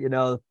God,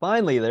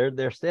 finally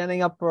they're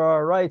standing up for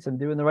our rights and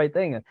doing the right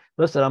thing. And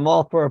listen, I'm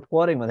all for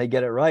applauding when they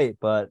get it right,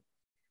 but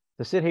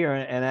to sit here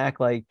and act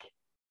like,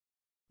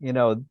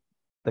 the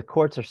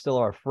courts are still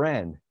our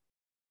friend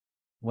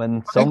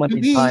when so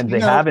many times they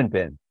haven't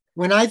been.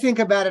 When I think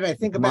about it,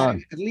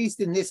 at least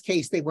in this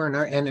case, they weren't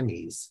our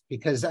enemies,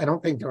 because I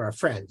don't think they're our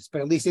friends,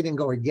 but at least they didn't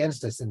go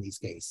against us in this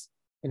case.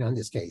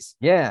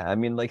 Yeah, I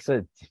mean, like I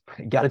said,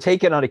 you got to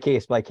take it on a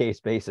case-by-case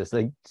basis.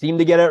 They seem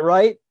to get it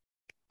right.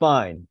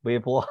 Fine, we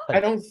applaud.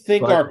 I don't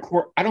think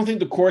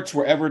the courts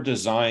were ever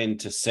designed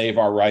to save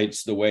our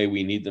rights the way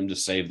we need them to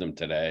save them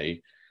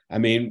today. I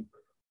mean,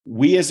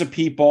 we as a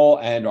people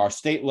and our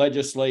state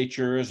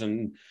legislatures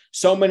and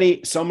so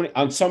many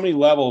on so many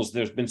levels,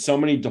 there's been so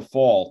many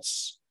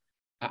defaults.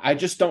 I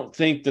just don't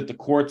think that the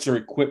courts are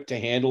equipped to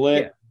handle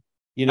it.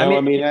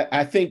 Yeah.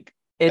 I think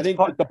that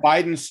the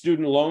Biden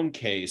student loan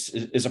case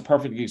is a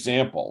perfect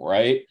example,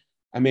 right?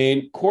 I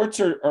mean,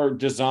 courts are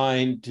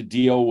designed to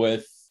deal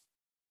with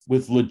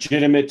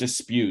legitimate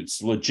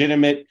disputes,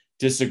 legitimate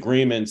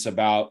disagreements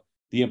about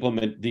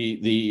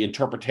the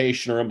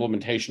interpretation or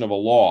implementation of a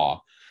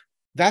law.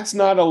 That's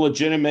not a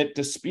legitimate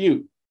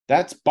dispute.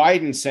 That's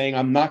Biden saying,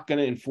 I'm not going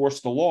to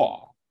enforce the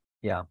law.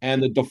 Yeah.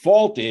 And the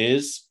default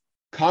is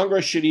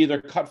Congress should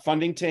either cut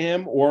funding to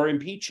him or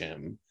impeach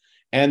him.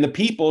 And the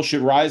people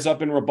should rise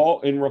up in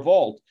revolt,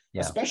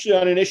 yeah. Especially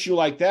on an issue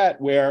like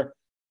that, where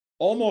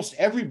almost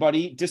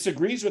everybody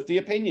disagrees with the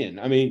opinion.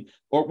 I mean,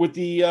 or with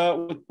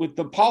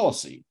the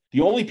policy.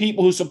 The only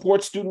people who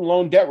support student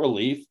loan debt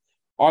relief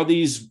are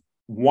these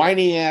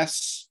whiny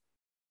ass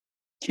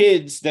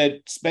kids that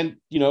spent,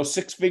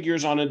 six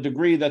figures on a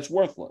degree that's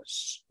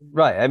worthless.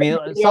 Right. I mean,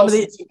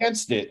 somebody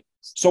against it.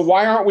 So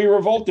why aren't we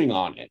revolting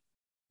on it?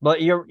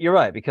 But you're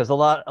right, because a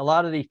lot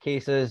of these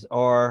cases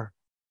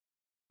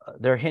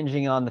they're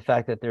hinging on the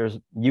fact that there's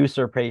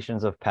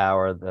usurpations of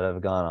power that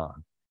have gone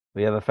on.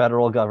 We have a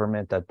federal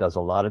government that does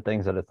a lot of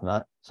things that it's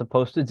not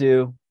supposed to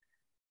do.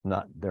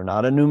 They're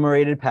not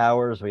enumerated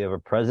powers. We have a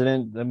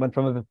president that went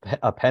from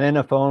a pen and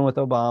a phone with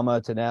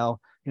Obama to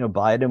now,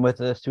 Biden with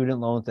the student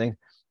loan thing.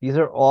 These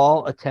are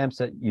all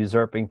attempts at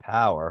usurping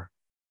power.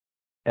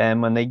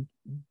 And when they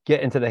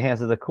get into the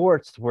hands of the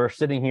courts, we're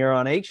sitting here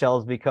on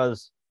eggshells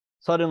because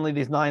suddenly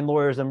these 9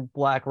 lawyers in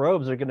black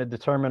robes are going to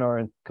determine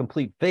our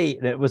complete fate.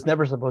 And it was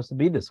never supposed to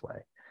be this way.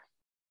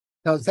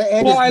 No,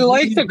 I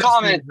like the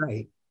comment.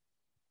 Right.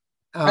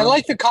 I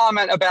like the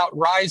comment about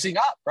rising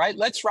up, right?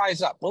 Let's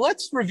rise up. Well,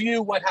 let's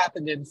review what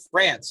happened in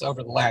France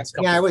over the last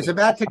couple of years. Yeah, I was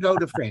about to go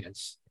to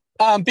France.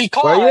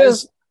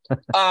 Because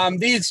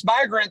these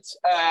migrant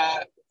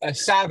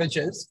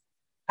savages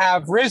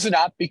have risen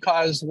up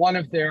because one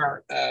of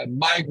their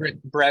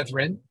migrant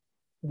brethren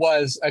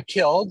was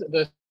killed.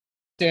 The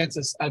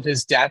circumstances of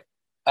his death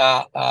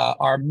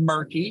are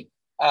murky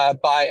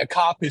by a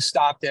cop who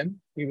stopped him.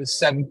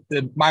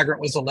 The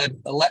migrant was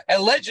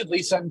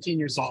allegedly 17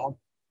 years old,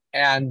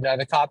 and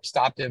the cop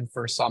stopped him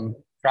for some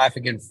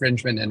traffic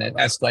infringement, and it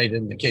escalated,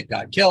 and the kid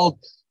got killed.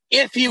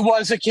 If he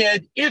was a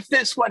kid, if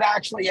this would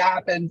actually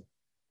happen,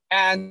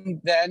 And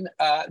then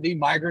the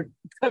migrant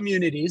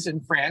communities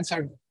in France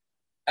have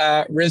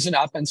risen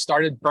up and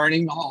started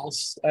burning the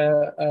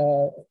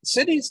whole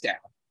cities down.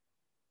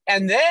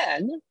 And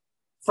then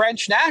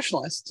French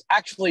nationalists,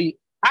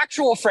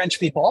 actual French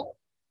people,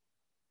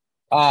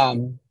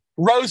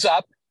 rose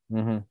up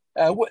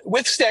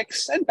with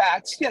sticks and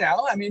bats,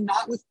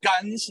 not with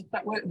guns.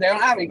 They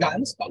don't have any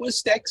guns, but with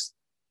sticks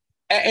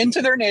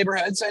into their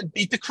neighborhoods and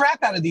beat the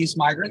crap out of these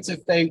migrants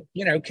if they,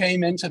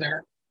 came into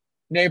their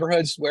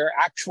neighborhoods where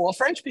actual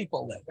French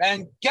people live.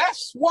 And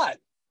guess what?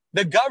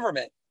 The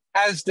government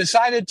has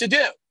decided to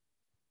do: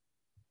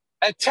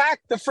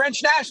 attack the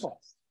French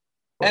nationalists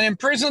and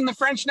imprison the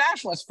French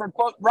nationalists for,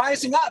 quote,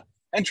 rising up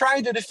and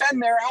trying to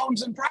defend their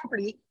homes and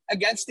property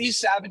against these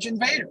savage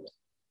invaders.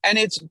 And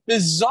it's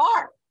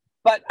bizarre.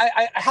 But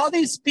how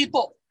these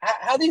people,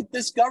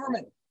 this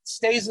government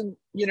stays and,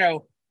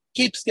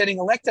 keeps getting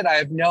elected, I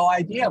have no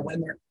idea,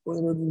 when they're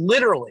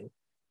literally,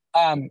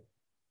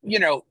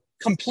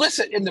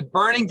 complicit in the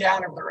burning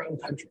down of their own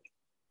country.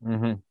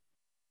 Mm-hmm.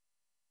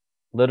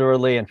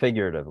 Literally and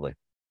figuratively.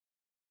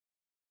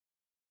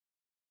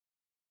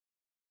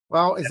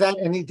 Well, is that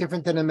any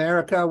different than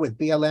America, with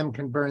BLM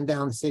can burn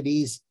down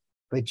cities,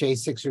 but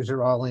J6ers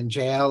are all in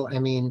jail? I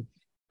mean,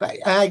 but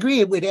I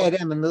agree with Ed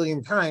M a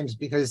million times,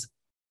 because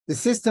the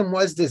system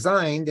was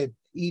designed that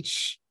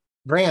each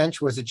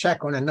branch was a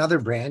check on another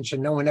branch,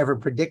 and no one ever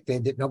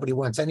predicted that nobody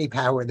wants any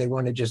power. They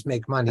want to just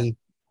make money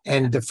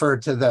and defer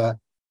to the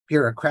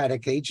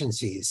bureaucratic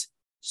agencies.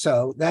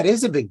 So that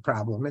is a big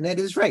problem. And that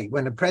is right.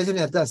 When the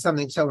president does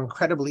something so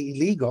incredibly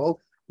illegal,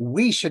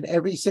 we should,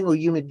 every single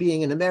human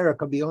being in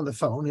America, be on the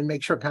phone and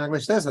make sure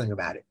Congress does something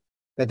about it.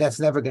 But that's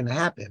never going to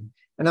happen.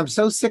 And I'm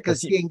so sick of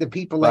seeing the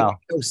people like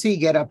OC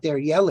get up there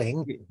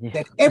yelling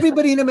that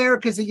everybody in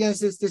America is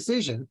against this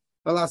decision.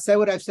 Well, I'll say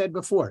what I've said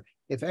before.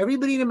 If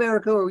everybody in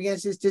America were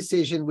against this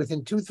decision,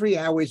 within 2-3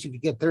 hours, you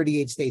could get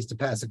 38 states to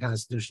pass a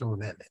constitutional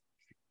amendment.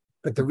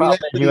 But the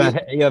reality you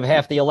have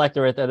half the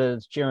electorate that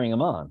is cheering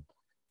him on.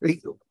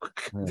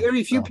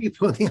 Very few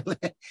people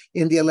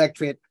in the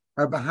electorate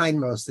are behind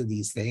most of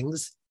these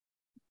things,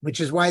 which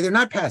is why they're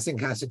not passing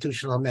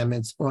constitutional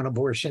amendments on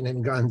abortion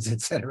and guns,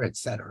 et cetera, et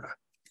cetera.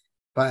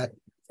 But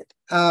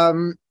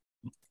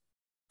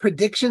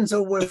predictions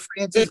of where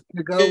France is going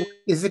to go,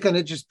 is it going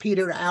to just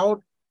peter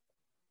out?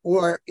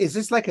 Or is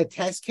this like a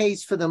test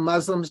case for the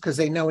Muslims because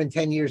they know in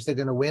 10 years they're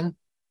going to win?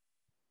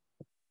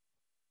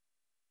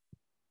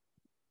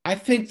 I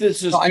think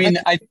this is... go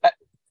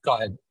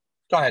ahead.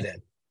 Go ahead,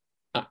 Ed.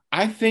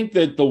 I think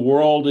that the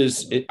world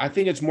I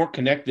think it's more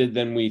connected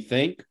than we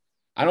think.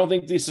 I don't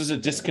think this is a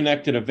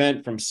disconnected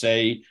event from,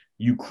 say,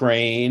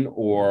 Ukraine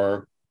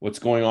or what's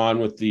going on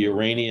with the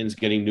Iranians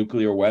getting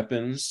nuclear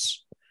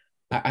weapons.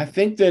 I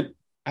think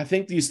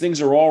these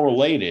things are all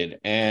related,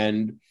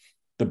 and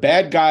the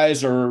bad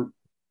guys are,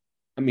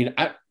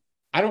 I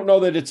don't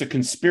know that it's a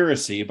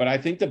conspiracy, but I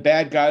think the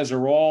bad guys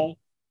are all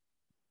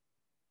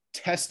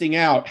testing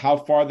out how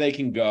far they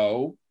can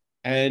go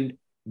and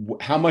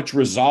how much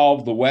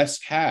resolve the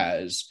West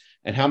has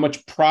and how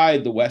much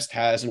pride the West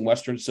has in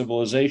Western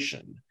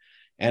civilization.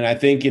 And I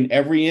think in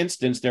every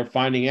instance, they're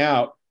finding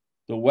out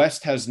the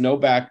West has no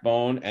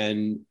backbone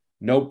and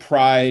no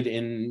pride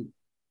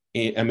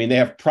they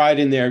have pride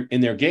in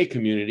their gay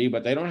community,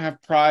 but they don't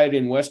have pride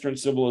in Western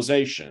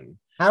civilization.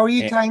 How are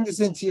you tying this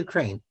into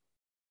Ukraine?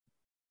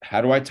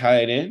 How do I tie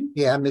it in?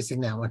 Yeah, I'm missing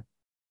that one.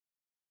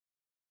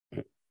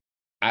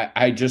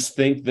 I just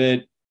think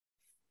that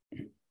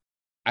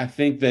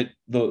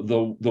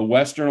the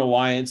Western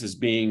alliance is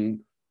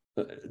being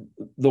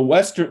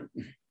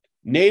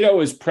NATO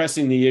is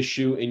pressing the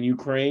issue in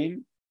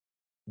Ukraine.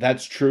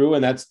 That's true,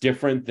 and that's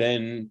different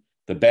than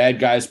the bad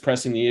guys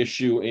pressing the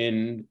issue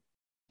in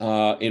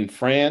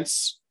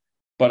France.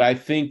 But I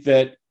think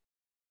that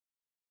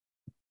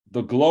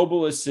the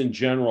globalists in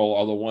general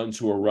are the ones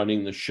who are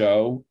running the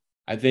show.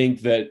 I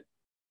think that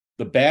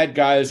the bad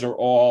guys are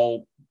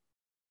all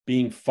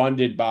being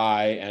funded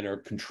by and are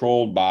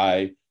controlled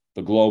by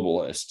the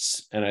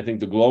globalists. And I think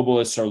the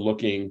globalists are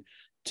looking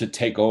to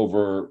take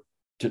over,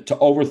 to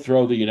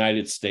overthrow the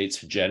United States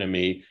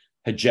hegemony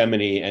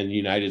and the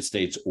United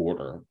States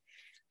order.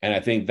 And I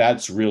think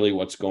that's really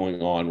what's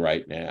going on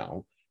right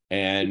now.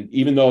 And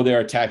even though they're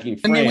attacking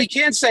France... we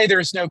can't say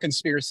there's no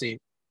conspiracy.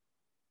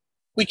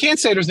 We can't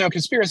say there's no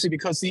conspiracy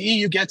because the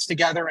EU gets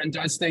together and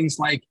does things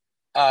like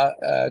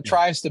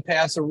tries to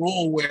pass a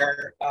rule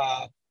where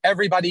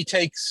everybody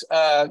takes,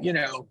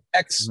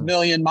 X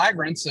million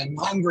migrants, and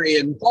Hungary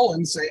and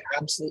Poland say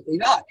absolutely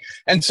not.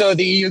 And so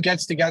the EU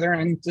gets together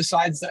and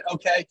decides that,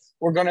 okay,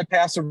 we're going to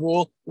pass a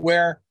rule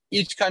where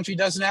each country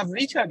doesn't have a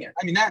veto again.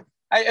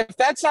 If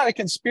that's not a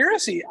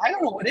conspiracy, I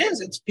don't know what is.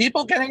 It's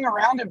people getting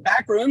around in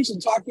back rooms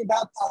and talking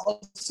about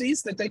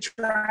policies that they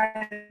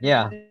try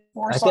to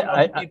force on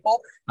other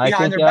people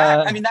behind their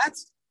back.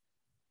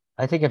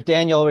 I think if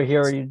Daniel were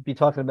here, you'd be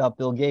talking about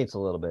Bill Gates a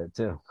little bit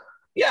too.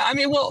 Yeah,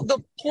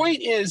 the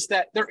point is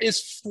that there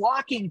is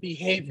flocking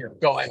behavior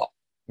going on.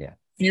 Yeah.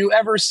 If you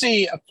ever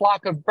see a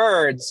flock of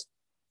birds,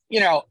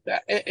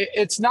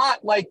 it's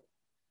not like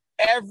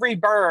every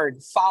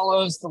bird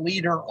follows the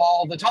leader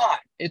all the time.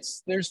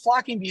 There's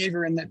flocking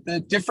behavior in that the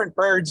different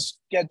birds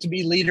get to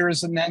be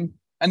leaders, and then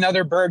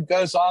another bird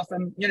goes off,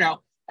 and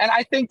and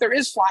I think there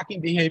is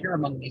flocking behavior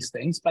among these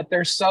things, but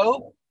they're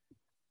so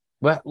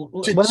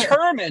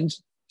determined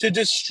to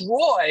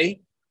destroy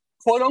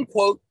quote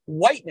unquote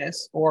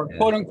whiteness, or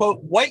quote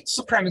unquote white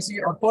supremacy,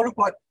 or quote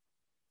unquote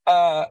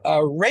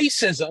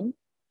racism,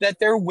 that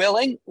they're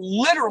willing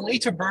literally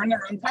to burn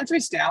their own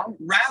countries down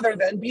rather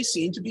than be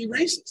seen to be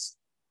racist.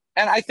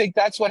 And I think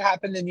that's what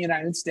happened in the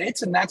United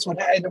States. And that's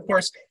and of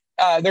course,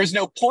 there's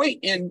no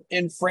point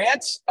in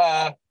France,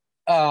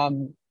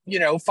 fighting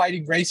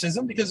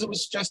racism, because it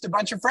was just a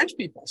bunch of French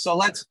people. So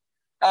let's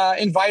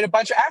invite a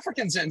bunch of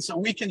Africans in so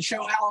we can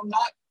show how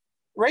not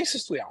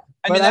racist we are.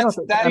 I mean, it's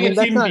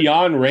even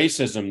beyond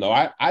racism, though.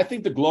 I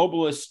think the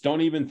globalists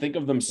don't even think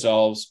of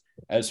themselves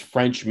as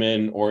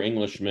Frenchmen or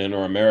Englishmen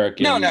or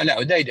Americans. No,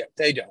 they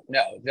don't.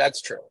 No,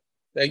 that's true.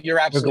 You're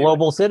absolutely They're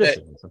global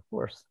citizens, of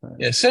course.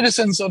 Yeah,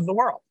 citizens of the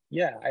world.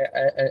 Yeah,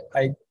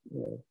 I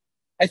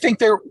think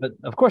they're. But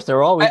of course,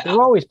 they're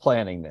always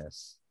planning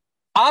this.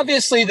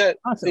 Obviously, the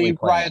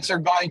riots are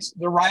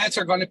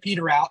going to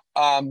peter out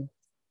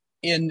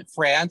in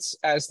France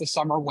as the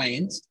summer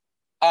wanes.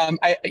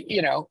 I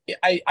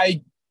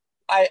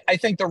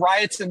think the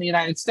riots in the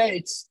United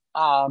States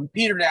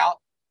petered out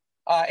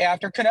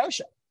after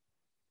Kenosha.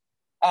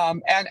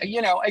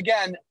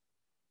 Again,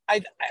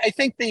 I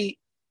think they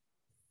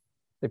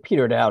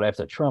petered out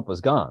after Trump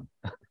was gone.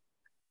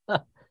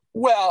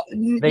 Well,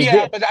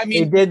 but I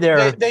mean, they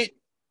did they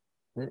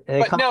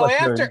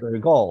accomplished their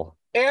goal.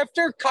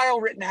 After Kyle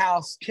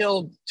Rittenhouse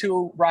killed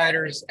two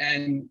rioters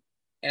and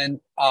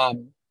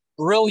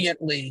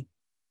brilliantly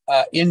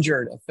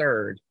injured a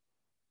third,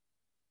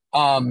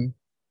 I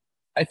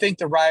think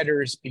the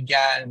rioters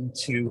began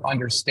to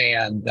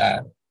understand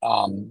that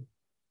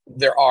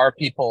there are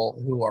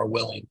people who are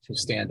willing to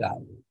stand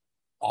up.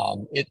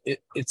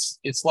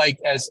 It's like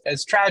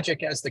as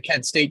tragic as the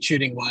Kent State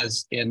shooting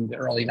was in the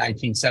early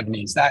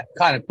 1970s, that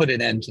kind of put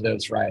an end to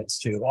those riots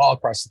too, all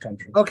across the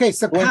country. Okay,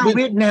 so Kyle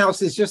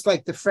Rittenhouse is just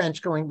like the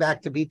French going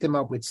back to beat them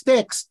up with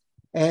sticks.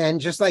 And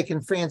just like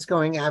in France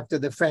going after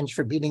the French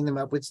for beating them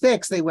up with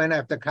sticks, they went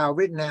after Kyle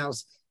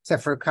Rittenhouse,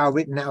 except for Kyle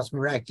Rittenhouse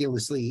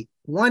miraculously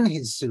won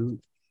his suit.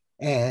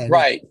 And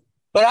right.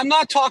 But I'm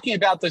not talking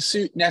about the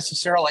suit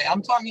necessarily.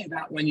 I'm talking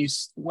about when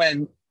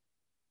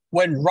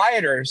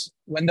rioters,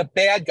 when the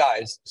bad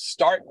guys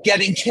start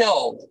getting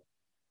killed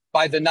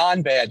by the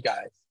non-bad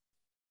guys,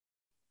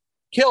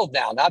 killed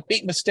now, not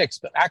beaten with sticks,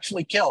 but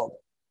actually killed,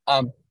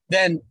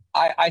 then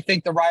I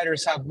think the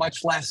rioters have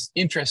much less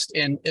interest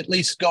in at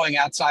least going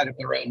outside of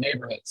their own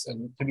neighborhoods.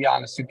 And to be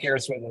honest, who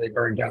cares whether they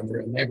burn down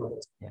their own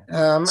neighborhoods?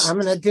 I'm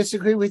going to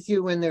disagree with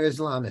you when they're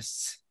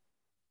Islamists.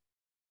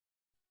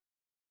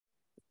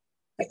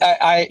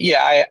 I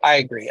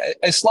agree.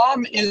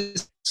 Islam.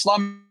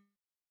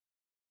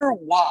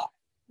 Why?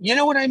 You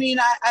know what I mean?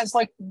 I was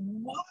like,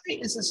 why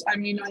is this? I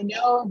mean, I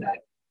know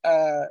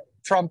that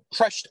Trump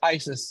crushed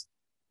ISIS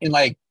in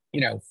 3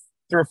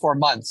 or 4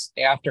 months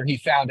after he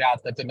found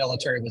out that the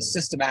military was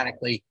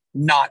systematically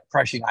not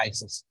crushing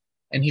ISIS.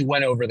 And he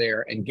went over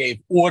there and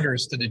gave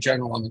orders to the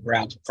general on the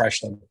ground to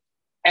crush them.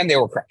 And they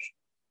were crushed.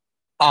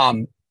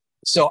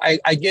 So I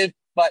get,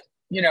 but,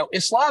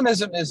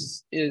 Islamism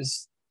is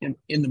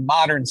in the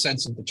modern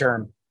sense of the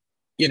term,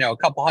 a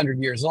couple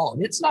hundred years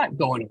old. It's not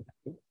going away.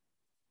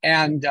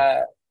 And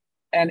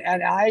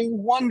I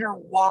wonder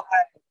why,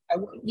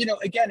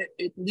 again,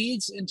 it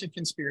leads into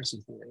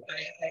conspiracy theory.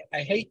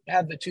 I hate to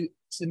have the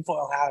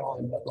tinfoil hat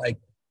on, but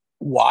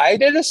why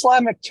did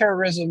Islamic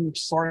terrorism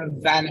sort of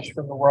vanish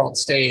from the world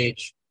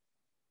stage,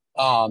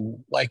 at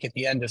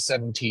the end of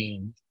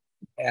 17,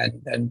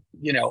 and then,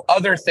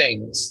 other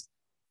things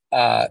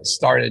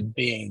started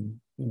being,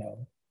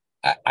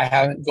 I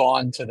haven't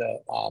gone to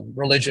the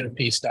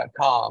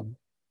religionofpeace.com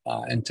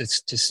and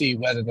to see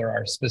whether there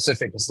are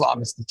specific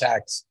Islamist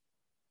attacks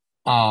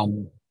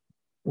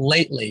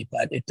lately,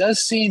 but it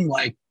does seem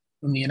like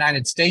in the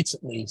United States,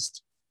 at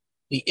least,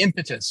 the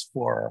impetus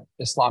for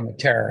Islamic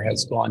terror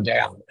has gone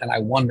down. And I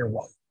wonder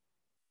why.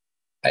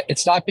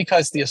 It's not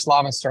because the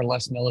Islamists are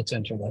less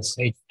militant or less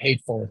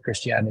hateful of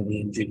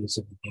Christianity and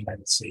Judaism in the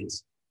United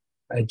States.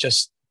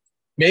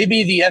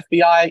 Maybe the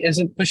FBI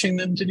isn't pushing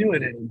them to do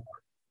it anymore.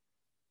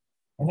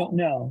 I don't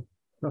know.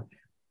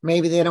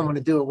 Maybe they don't want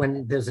to do it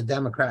when there's a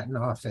Democrat in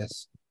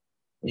office.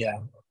 Yeah.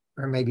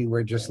 Or maybe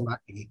we're just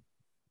lucky.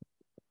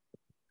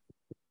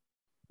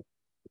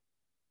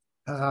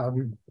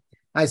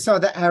 I saw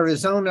the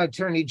Arizona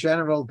Attorney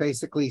General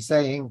basically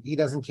saying he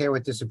doesn't care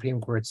what the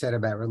Supreme Court said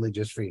about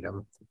religious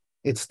freedom.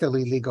 It's still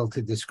illegal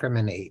to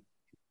discriminate.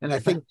 And I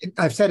think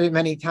I've said it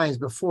many times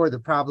before, the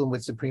problem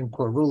with Supreme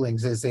Court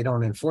rulings is they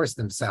don't enforce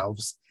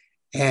themselves.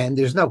 And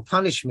there's no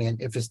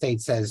punishment if a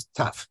state says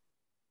tough.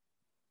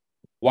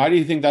 Why do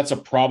you think that's a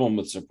problem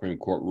with Supreme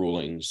Court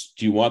rulings?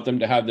 Do you want them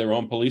to have their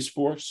own police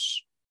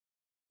force?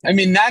 I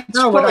mean,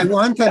 what I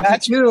want them to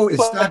do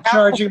is stop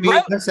charging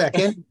me. A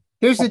second.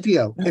 Here's the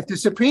deal. If the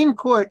Supreme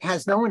Court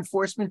has no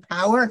enforcement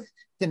power,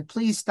 then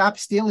please stop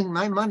stealing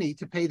my money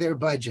to pay their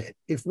budget.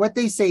 If what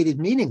they say is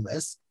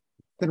meaningless,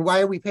 then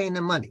why are we paying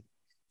them money?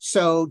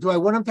 So do I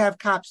want them to have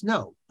cops?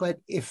 No. But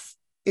if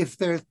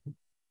their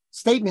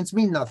statements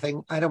mean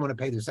nothing, I don't want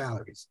to pay their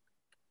salaries.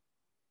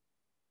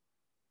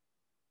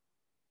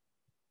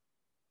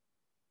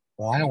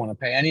 Well, I don't want to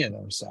pay any of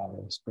those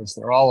salaries because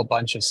they're all a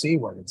bunch of C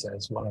words,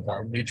 as one of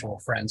our mutual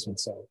friends would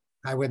say.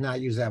 I would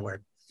not use that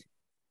word.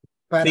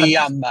 But The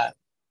I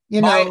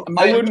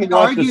wouldn't could want the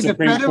argue the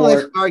Supreme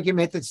Federalist Court.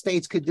 argument that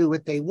states could do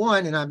what they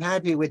want, and I'm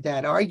happy with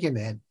that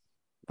argument.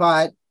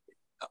 But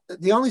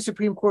the only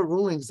Supreme Court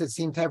rulings that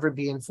seem to ever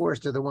be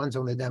enforced are the ones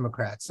on the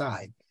Democrat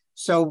side.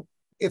 So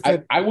if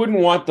I wouldn't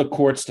want the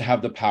courts to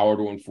have the power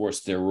to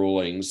enforce their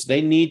rulings.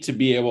 They need to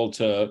be able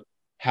to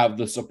have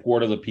the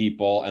support of the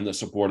people and the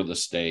support of the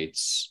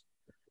states.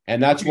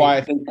 And that's why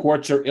I think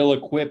courts are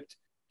ill-equipped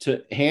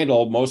to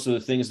handle most of the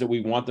things that we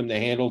want them to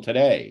handle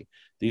today.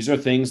 These are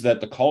things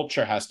that the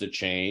culture has to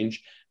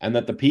change and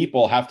that the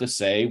people have to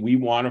say, we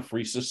want a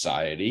free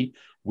society.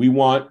 We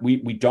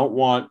don't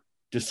want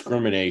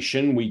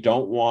discrimination. We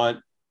don't want,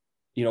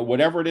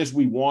 whatever it is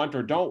we want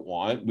or don't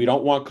want. We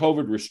don't want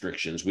COVID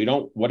restrictions. We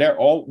don't,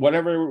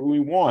 whatever we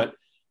want.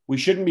 We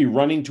shouldn't be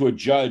running to a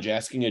judge,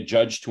 asking a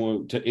judge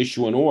to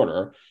issue an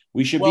order.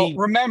 We should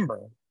remember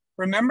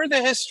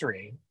the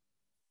history.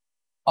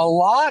 A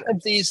lot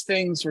of these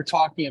things we're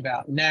talking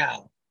about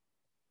now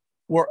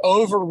were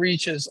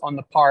overreaches on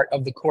the part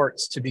of the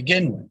courts to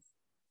begin with,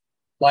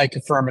 like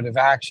affirmative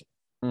action.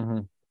 Mm-hmm.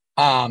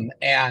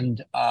 And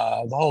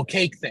the whole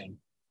cake thing.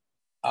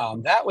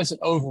 That was an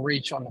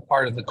overreach on the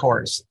part of the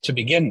courts to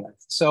begin with.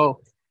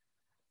 So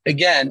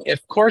again,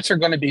 if courts are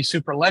going to be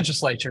super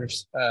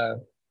legislatures,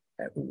 the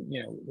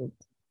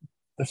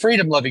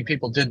freedom-loving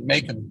people didn't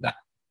make them that.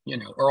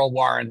 Earl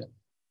Warren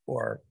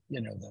or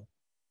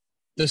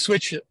the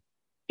switch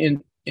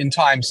in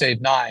time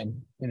saved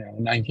nine. In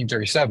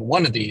 1937,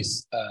 one of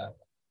these.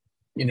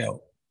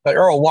 But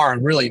Earl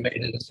Warren really made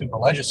it a super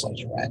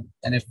legislature,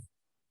 and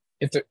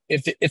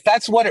if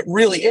that's what it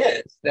really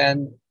is,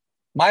 then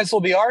might as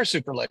well be our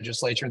super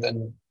legislature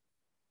than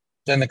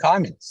the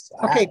communists.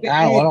 Okay,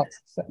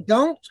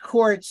 don't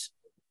courts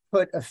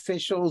put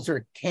officials,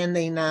 or can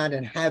they not,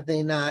 and have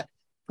they not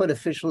put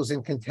officials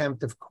in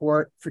contempt of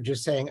court for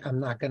just saying, I'm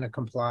not going to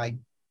comply?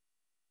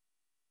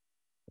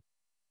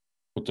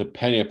 Well,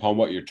 depending upon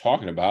what you're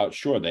talking about,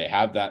 sure, they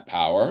have that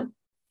power,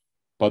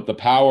 but the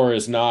power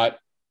is not,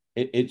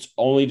 it's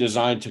only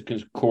designed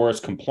to coerce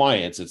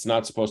compliance. It's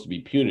not supposed to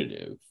be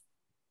punitive.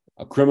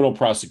 A criminal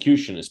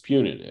prosecution is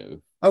punitive.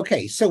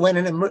 Okay, so when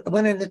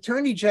an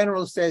attorney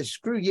general says,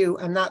 screw you,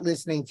 I'm not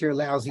listening to your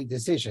lousy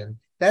decision,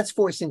 that's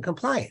forcing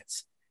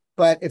compliance.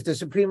 But if the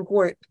Supreme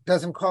Court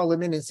doesn't call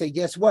them in and say,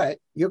 guess what,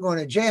 you're going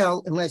to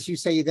jail unless you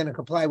say you're going to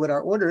comply with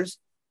our orders.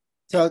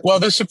 So, well,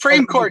 the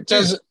Supreme Court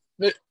does.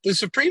 The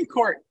Supreme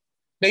Court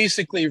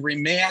basically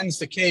remands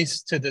the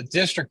case to the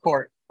district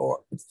court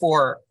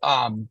for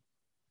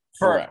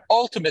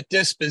ultimate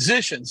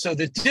disposition. So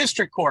the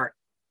district court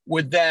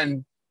would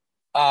then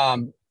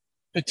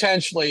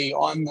potentially,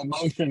 on the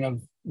motion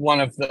of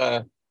one of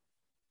the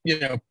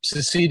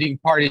seceding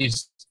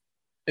parties,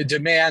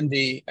 demand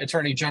the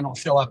attorney general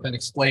show up and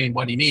explain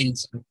what he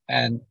means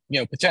and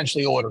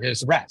potentially order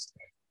his arrest.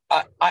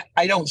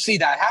 I don't see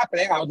that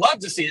happening. I would love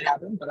to see it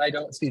happen, but I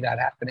don't see that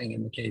happening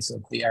in the case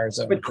of the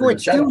Arizona. But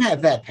courts do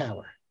have that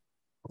power.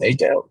 They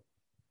do.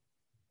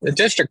 The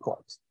district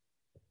courts.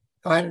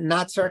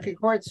 Not circuit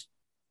courts?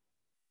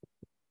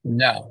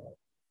 No.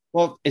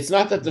 Well, it's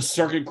not that the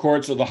circuit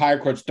courts or the higher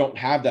courts don't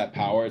have that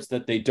power. It's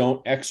that they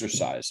don't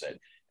exercise it.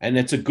 And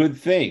it's a good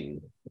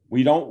thing.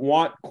 We don't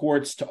want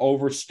courts to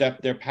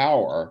overstep their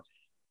power.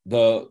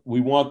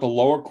 We want the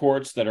lower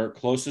courts that are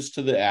closest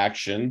to the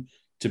action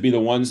to be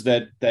the ones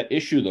that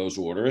issue those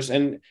orders.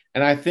 And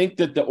I think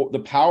that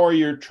the power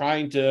you're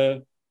trying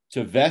to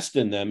vest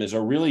in them is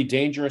a really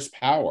dangerous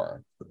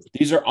power.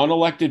 These are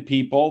unelected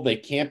people. They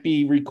can't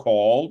be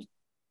recalled.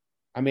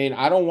 I mean,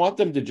 I don't want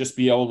them to just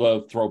be able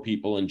to throw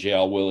people in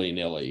jail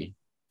willy-nilly.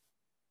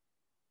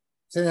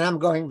 So then I'm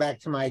going back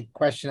to my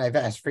question I've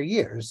asked for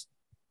years.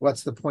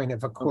 What's the point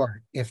of a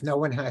court if no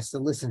one has to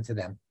listen to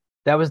them?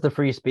 That was the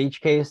free speech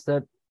case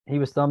that he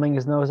was thumbing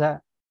his nose at?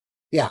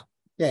 Yeah,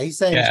 he's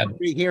saying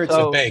here it's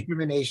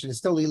discrimination. It's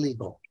still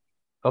illegal.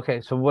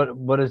 Okay, so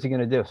what is he going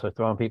to do? So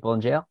throwing people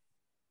in jail?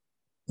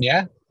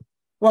 Yeah.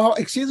 Well,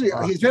 excuse me.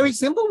 He's very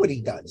simple what he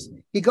does.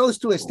 He goes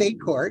to a state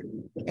court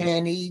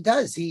and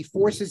he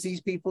forces these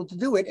people to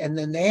do it. And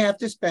then they have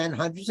to spend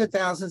hundreds of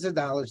thousands of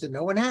dollars that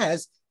no one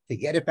has to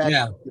get it back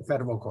to the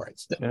federal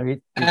courts. Why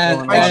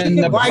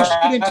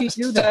shouldn't he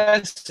do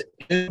that?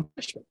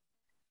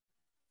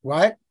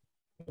 What?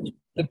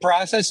 The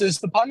process is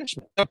the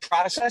punishment. The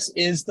process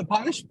is the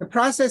punishment. The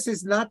process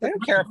is not the, I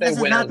don't care if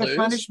they win or lose.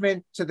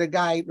 Punishment to the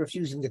guy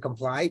refusing to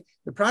comply.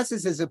 The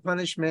process is a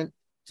punishment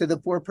to the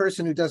poor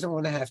person who doesn't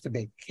want to have to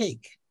bake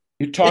cake.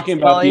 You're talking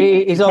about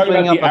the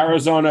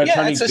Arizona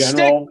Attorney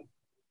General.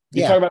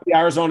 You're talking about the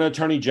Arizona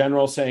Attorney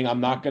General saying,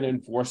 I'm not going to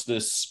enforce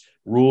this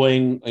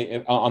ruling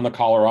on the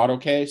Colorado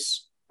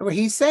case. Well,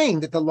 he's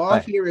saying that the law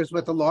Right. here is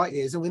what the law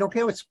is, and we don't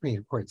care what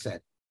Supreme Court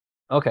said.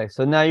 Okay,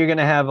 so now you're going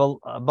to have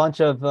a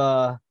bunch of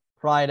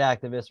pride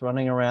activists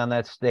running around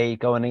that state,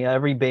 going to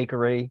every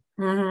bakery,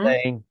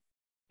 saying,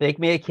 "Bake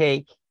me a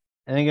cake,"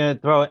 and they're going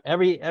to throw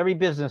every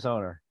business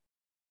owner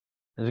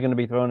is going to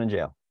be thrown in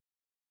jail.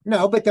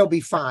 No, but they'll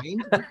be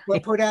fined or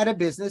put out of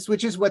business,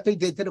 which is what they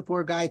did to the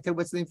poor guy at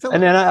what's the name, Philip.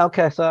 And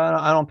then so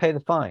I don't pay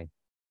the fine.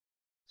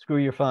 Screw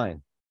your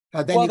fine.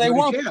 Then Well, you they go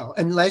won't- to jail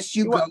unless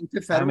you go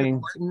to federal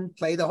court and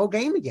play the whole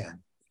game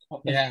again.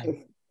 Yeah.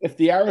 If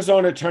the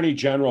Arizona Attorney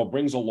General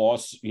brings a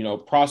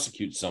lawsuit,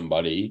 prosecutes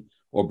somebody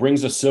or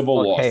brings a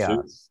civil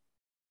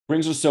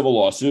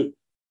lawsuit,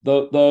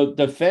 the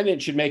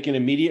defendant should make an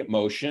immediate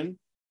motion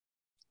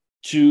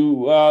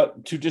to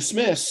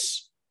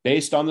dismiss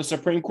based on the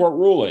Supreme Court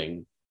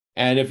ruling.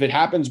 And if it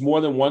happens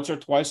more than once or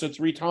twice or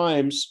three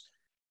times,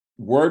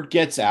 word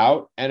gets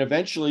out, and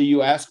eventually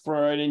you ask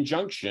for an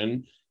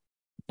injunction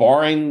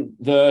barring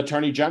the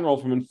Attorney General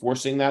from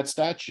enforcing that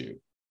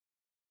statute.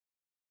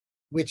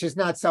 Which is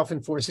not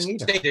self-enforcing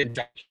either. State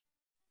injunction.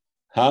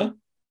 Huh?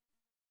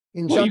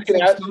 Injunctions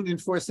don't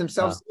enforce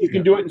themselves. You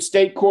can do it in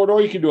state court or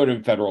you can do it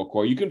in federal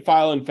court. You can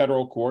file in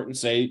federal court and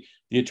say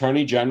the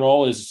Attorney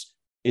General is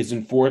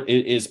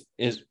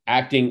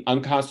acting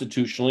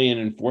unconstitutionally and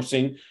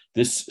enforcing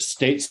this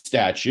state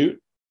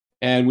statute,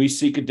 and we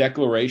seek a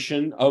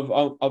declaration of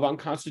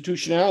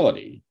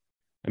unconstitutionality.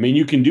 I mean,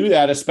 you can do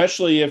that,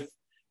 especially if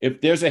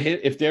there's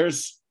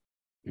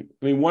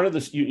one of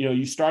the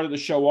you started the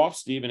show off,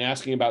 Steve, and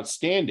asking about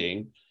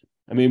standing.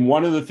 I mean,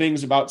 one of the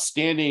things about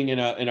standing in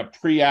a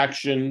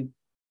pre-action,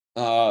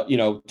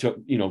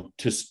 to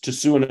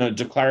sue in a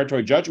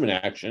declaratory judgment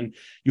action,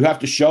 you have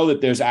to show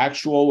that there's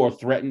actual or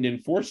threatened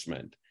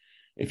enforcement.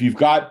 If you've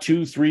got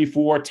 2, 3,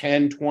 4,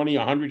 10, 20,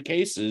 100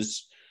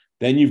 cases,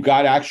 then you've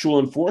got actual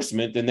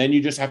enforcement, and then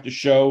you just have to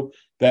show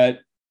that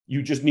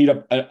you just need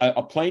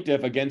a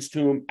plaintiff against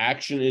whom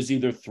action is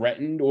either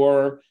threatened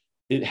or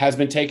it has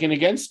been taken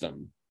against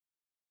them.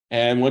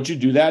 And once you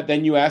do that,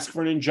 then you ask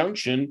for an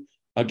injunction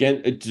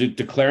again,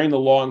 declaring the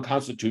law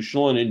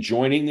unconstitutional and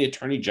enjoining the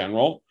Attorney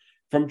General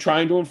from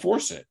trying to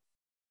enforce it.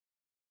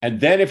 And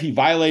then if he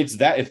violates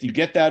that, if you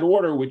get that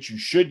order, which you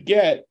should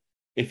get,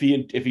 if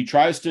he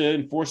tries to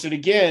enforce it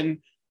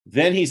again,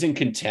 then he's in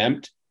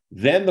contempt.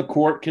 Then the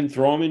court can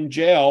throw him in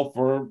jail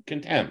for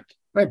contempt.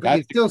 Right,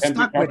 but you're still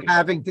stuck with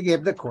having to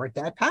give the court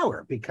that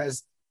power,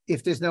 because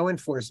if there's no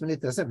enforcement, it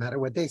doesn't matter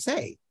what they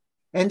say.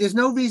 And there's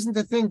no reason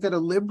to think that a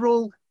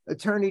liberal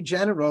attorney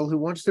general who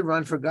wants to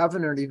run for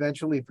governor and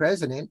eventually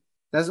president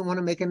doesn't want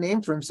to make a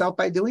name for himself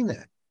by doing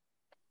that.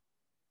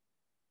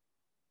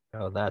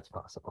 Oh, that's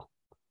possible.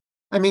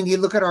 I mean, you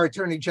look at our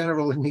attorney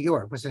general in New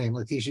York, what's her name,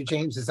 Letitia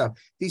James and stuff.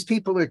 These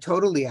people are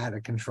totally out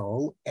of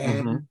control,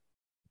 and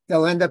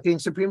they'll end up being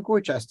Supreme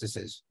Court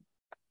justices.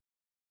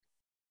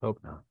 Hope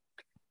not.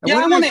 Yeah,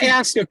 I want to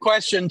ask a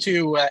question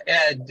to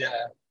Ed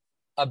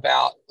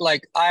about,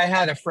 like, I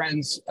had a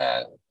friend's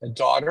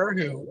daughter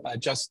who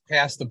just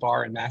passed the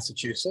bar in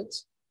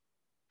Massachusetts,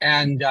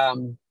 and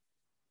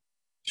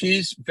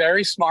she's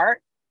very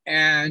smart,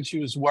 and she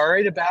was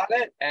worried about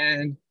it,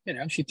 and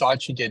she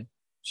thought she did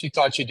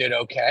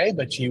okay,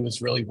 but she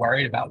was really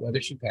worried about whether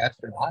she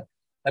passed or not.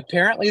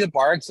 Apparently, the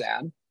bar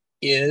exam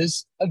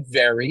is a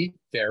very,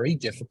 very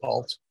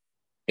difficult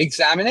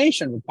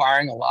examination,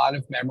 requiring a lot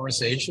of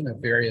memorization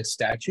of various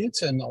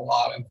statutes and a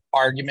lot of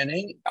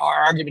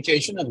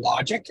argumentation and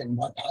logic and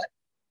whatnot.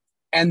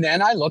 And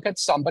then I look at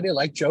somebody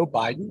like Joe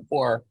Biden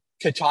or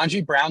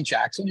Ketanji Brown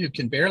Jackson, who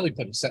can barely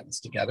put a sentence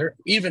together,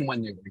 even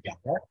when they were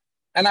younger.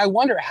 And I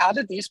wonder, how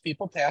did these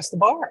people pass the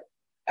bar?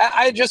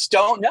 I just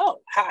don't know.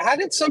 How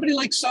did somebody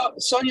like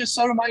Sonia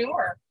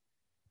Sotomayor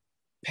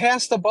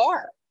pass the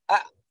bar?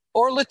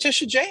 Or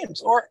Letitia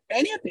James, or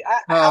any of the...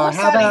 how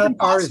about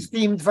our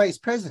esteemed vice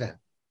president?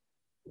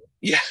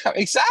 Yeah,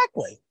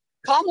 exactly.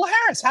 Kamala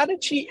Harris, how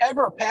did she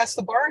ever pass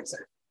the bar exam?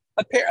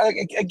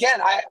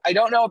 Again, I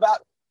don't know about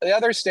the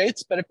other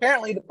states, but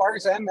apparently the bar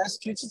exam in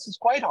Massachusetts is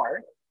quite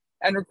hard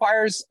and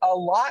requires a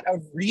lot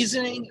of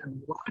reasoning and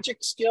logic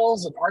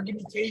skills and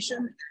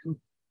argumentation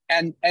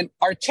and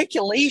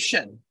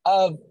articulation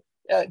of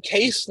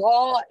case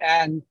law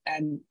and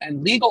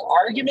legal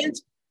argument.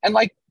 And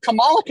like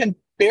Kamala can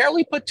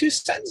barely put two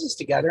sentences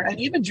together, and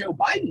even Joe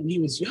Biden, when he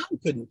was young,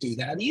 couldn't do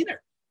that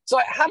either. So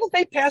how did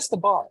they pass the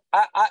bar?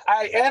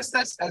 I asked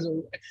this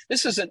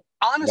this is an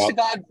honest to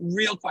God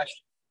real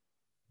question.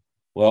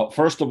 Well,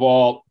 first of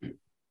all,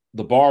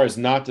 the bar is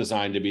not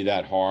designed to be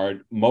that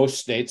hard. Most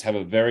states have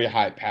a very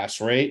high pass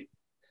rate.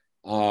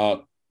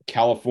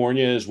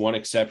 California is one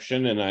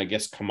exception, and I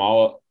guess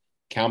Kamala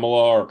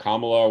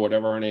or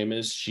whatever her name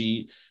is,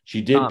 she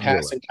did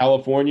pass in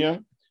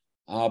California.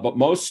 But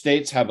most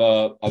states have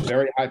a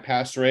very high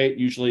pass rate.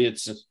 Usually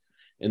it's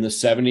in the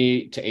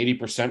 70 to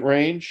 80%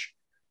 range.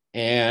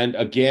 And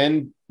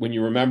again, when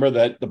you remember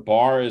that the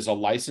bar is a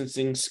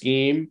licensing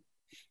scheme,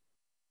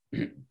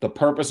 the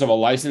purpose of a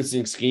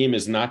licensing scheme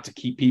is not to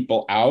keep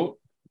people out.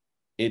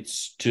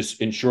 It's to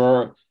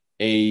ensure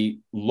a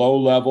low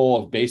level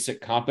of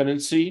basic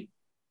competency.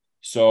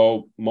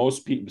 So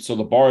most people, so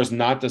the bar is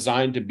not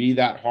designed to be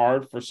that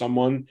hard for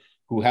someone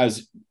who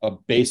has a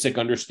basic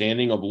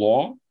understanding of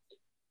law.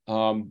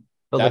 So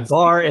the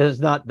bar is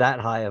not that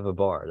high of a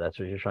bar. That's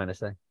what you're trying to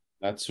say.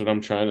 That's what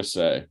I'm trying to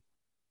say.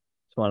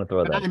 Just want to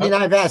throw that. I mean,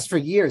 I've asked for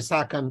years,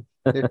 how come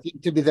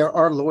there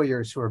are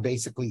lawyers who are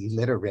basically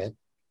illiterate,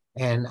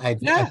 and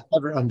I've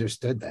never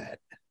understood that.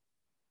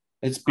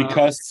 It's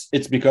because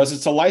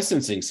it's a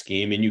licensing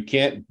scheme, and you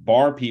can't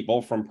bar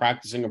people from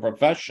practicing a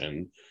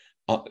profession,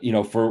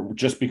 for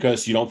just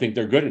because you don't think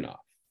they're good enough.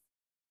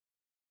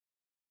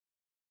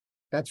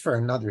 That's for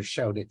another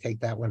show to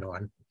take that one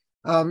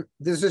on.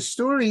 There's a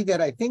story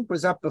that I think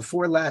was up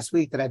before last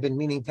week that I've been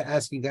meaning to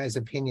ask you guys'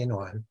 opinion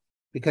on,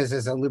 because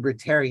as a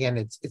libertarian,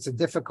 it's a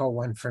difficult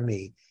one for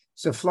me.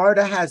 So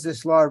Florida has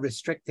this law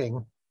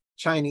restricting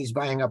Chinese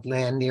buying up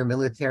land near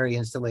military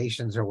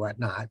installations or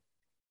whatnot,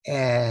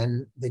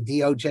 and the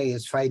DOJ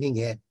is fighting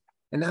it.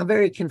 And I'm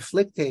very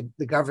conflicted,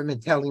 the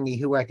government telling me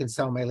who I can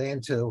sell my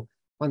land to.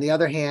 On the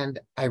other hand,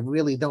 I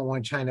really don't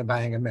want China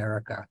buying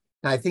America.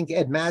 Now, I think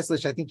Ed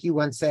Maslish, I think you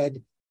once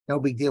said, no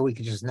big deal, we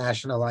could just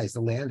nationalize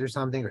the land or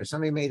something, or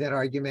somebody made that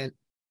argument.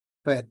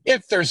 But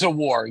if there's a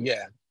war,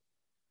 yeah.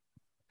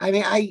 I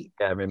mean, I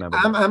remember.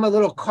 I'm a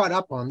little caught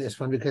up on this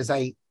one because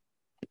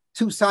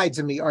two sides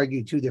of me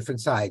argue two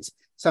different sides.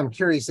 So I'm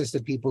curious as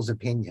to people's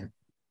opinion.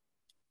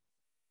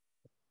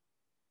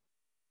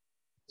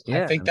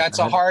 Yeah, I think that's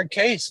a hard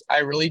case. I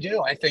really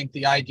do. I think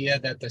the idea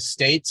that the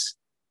states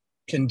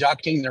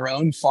conducting their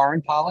own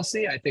foreign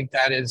policy, I think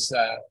that is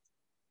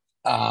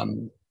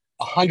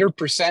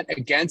 100%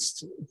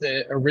 against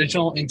the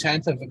original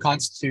intent of the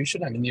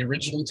Constitution. I mean, the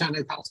original intent of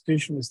the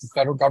Constitution was the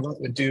federal government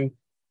would do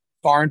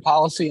foreign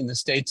policy in the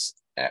states,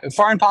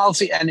 foreign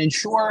policy, and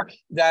ensure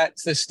that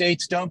the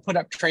states don't put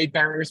up trade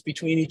barriers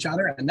between each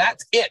other. And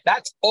that's it.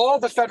 That's all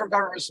the federal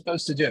government is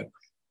supposed to do.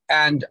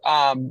 And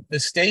the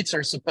states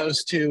are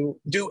supposed to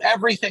do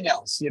everything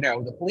else,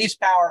 the police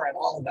power and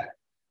all of that.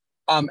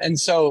 And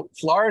so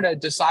Florida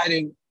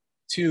deciding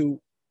to,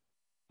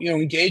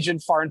 engage in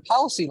foreign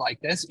policy like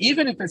this,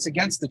 even if it's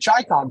against the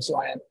CHICOM,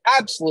 so I am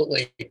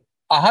absolutely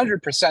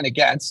 100%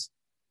 against.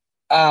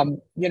 From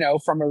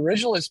a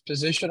originalist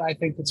position, I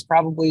think it's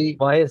probably...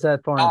 Why is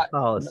that foreign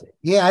policy?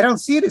 Yeah, I don't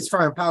see it as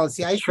foreign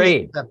policy. I see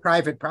it's a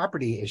private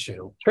property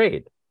issue.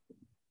 Trade.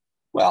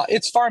 Well,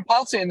 it's foreign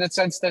policy in the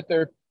sense that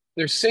they're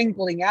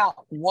singling out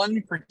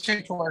one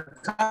particular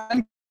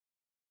country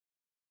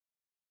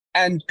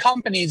and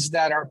companies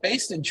that are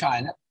based in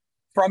China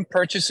from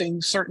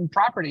purchasing certain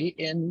property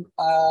in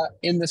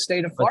the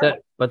state of Florida.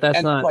 But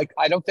that's not like,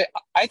 I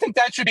think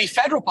that should be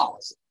federal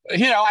policy.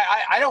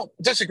 I don't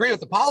disagree with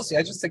the policy.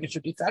 I just think it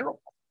should be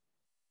federal.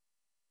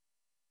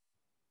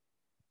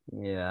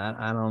 Yeah,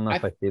 I don't know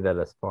if I see that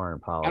as foreign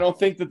policy. I don't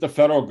think that the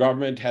federal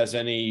government has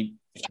any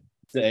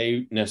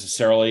say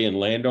necessarily in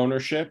land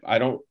ownership. I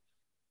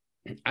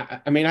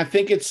mean, I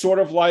think it's sort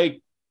of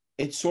like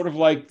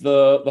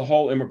the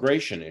whole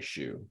immigration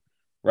issue,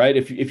 right?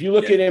 If you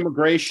look at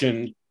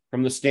immigration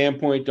from the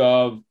standpoint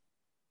of,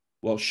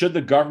 well, should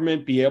the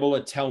government be able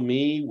to tell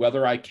me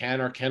whether I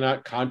can or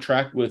cannot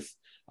contract with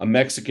a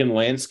Mexican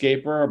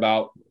landscaper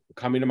about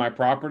coming to my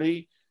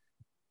property?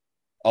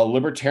 A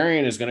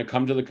libertarian is going to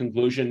come to the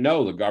conclusion,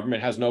 no, the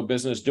government has no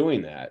business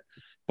doing that.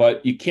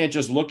 But you can't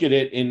just look at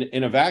it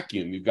in a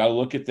vacuum. You've got to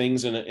look at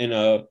things in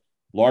a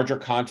larger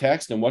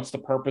context. And what's the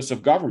purpose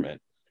of government?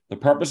 The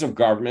purpose of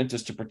government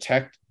is to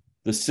protect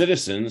the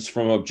citizens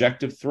from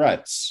objective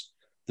threats.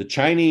 The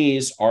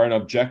Chinese are an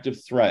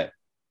objective threat.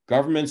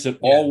 Governments at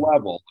all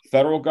levels, the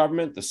federal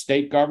government, the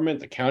state government,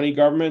 the county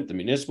government, the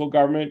municipal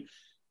government,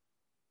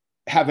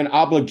 have an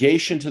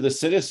obligation to the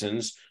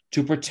citizens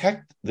to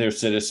protect their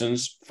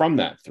citizens from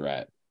that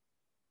threat.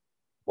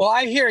 Well,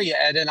 I hear you,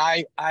 Ed, and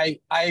I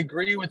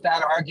agree with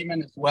that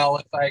argument as well.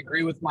 If I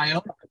agree with my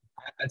own,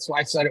 that's why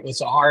I said it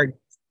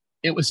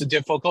was a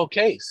difficult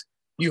case.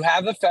 You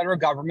have a federal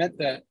government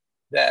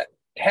that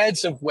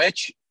heads of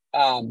which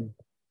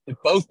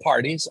both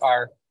parties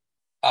are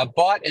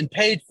bought and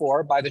paid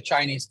for by the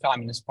Chinese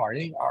Communist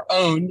Party, are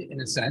owned in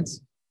a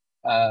sense,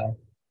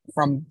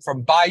 from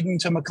Biden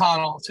to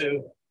McConnell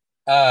to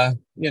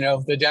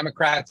the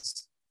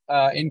Democrats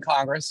in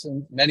Congress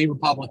and many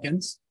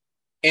Republicans,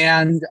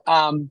 and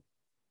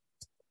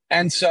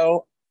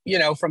so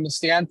from the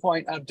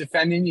standpoint of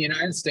defending the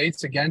United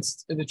States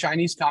against the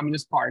Chinese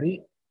Communist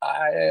Party,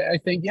 I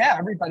think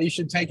everybody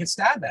should take a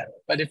stab at it.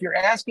 But if you're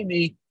asking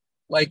me,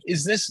 like,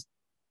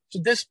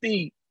 should this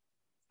be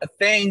a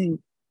thing?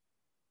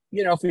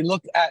 If we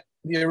look at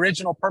the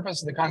original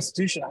purpose of the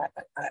Constitution,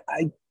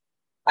 I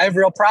have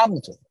real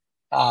problems with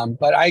it.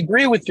 But I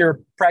agree with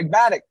your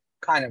pragmatic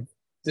kind of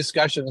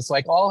discussion. It's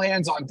like all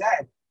hands on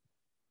deck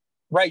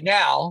right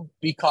now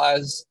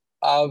because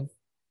of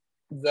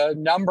the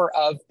number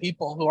of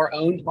people who are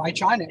owned by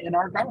China in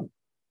our government.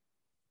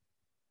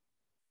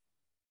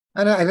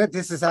 I know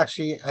this is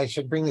actually, I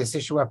should bring this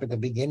issue up at the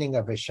beginning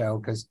of a show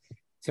because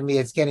to me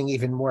it's getting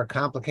even more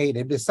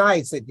complicated.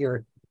 Besides that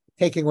you're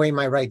taking away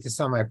my right to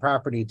sell my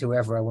property to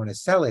whoever I want to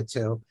sell it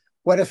to,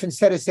 What if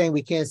instead of saying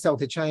we can't sell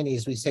to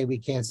Chinese, we say we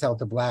can't sell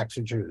to blacks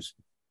or Jews?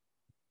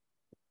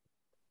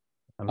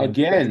 I mean,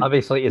 Again,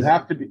 obviously, you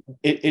have to be.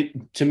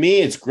 It to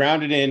me, it's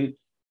grounded in.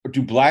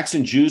 Do blacks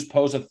and Jews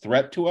pose a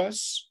threat to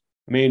us?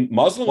 I mean,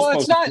 Muslims Well,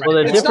 pose it's a not. threat. well,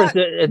 they're It's different.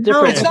 not. It's No,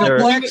 different. It's if not they're-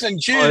 blacks and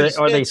Jews.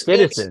 Are they It's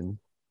citizens?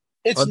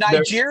 It's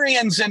They're-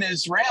 Nigerians and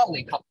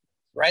Israeli companies,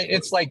 right?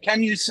 It's like,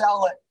 can you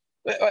sell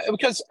it?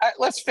 Because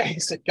let's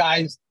face it,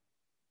 guys,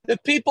 the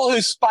people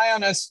who spy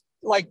on us,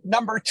 like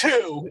number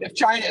two, if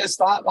China is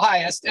the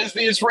highest, is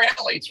the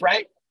Israelis,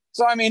 right?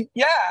 So I mean,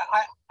 yeah,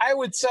 I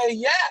would say,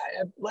 yeah,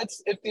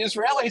 if the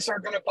Israelis are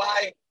going to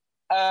buy,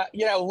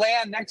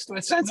 land next to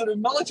a sensitive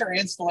military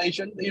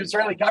installation, the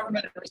Israeli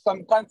government or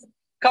some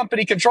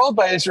company controlled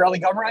by the Israeli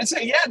government, I'd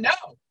say, yeah,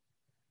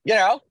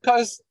 no,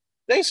 because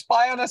they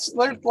spy on us.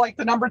 They're like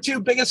the number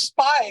two biggest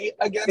spy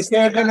But against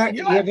you're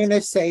the US.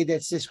 gonna say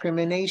that's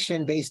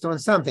discrimination based on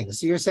something.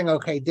 So you're saying,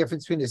 okay,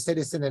 difference between a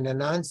citizen and a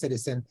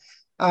non-citizen.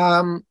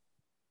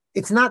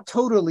 It's not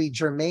totally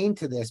germane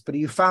to this, but are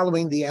you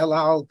following the El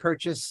Al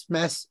purchase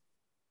mess?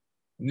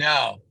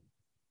 No.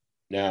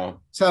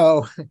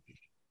 So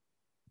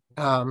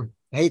I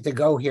hate to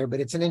go here, but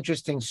it's an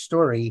interesting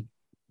story.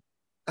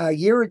 A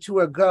year or two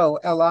ago,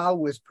 El Al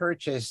was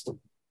purchased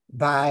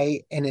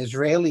by an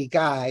Israeli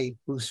guy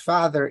whose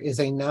father is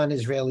a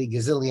non-Israeli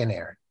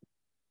gazillionaire.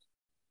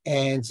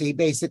 And so he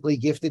basically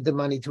gifted the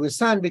money to his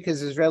son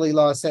because Israeli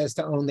law says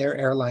to own their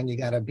airline, you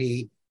got to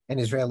be an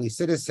Israeli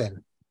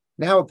citizen.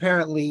 Now,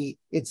 apparently,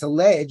 it's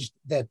alleged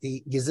that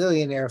the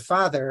gazillionaire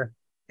father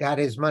got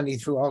his money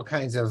through all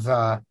kinds of,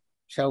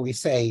 shall we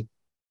say,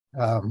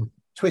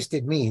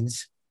 twisted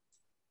means.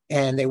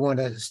 And they want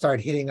to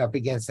start hitting up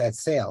against that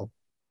sale.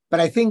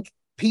 But I think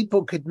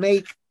people could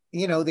make,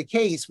 the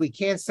case we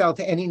can't sell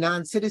to any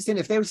non-citizen.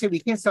 If they would say we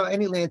can't sell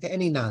any land to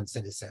any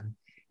non-citizen.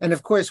 And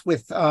of course,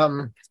 with,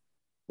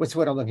 what's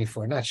what I'm looking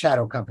for? Not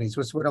shadow companies.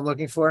 What's what I'm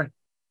looking for?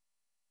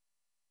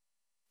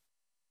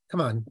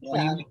 Come on.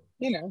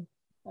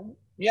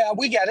 Yeah,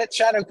 we get it.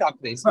 Shadow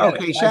companies.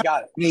 Okay, I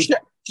got it.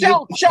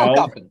 Shell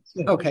companies.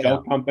 Okay.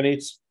 Shell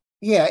companies.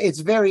 Yeah, it's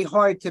very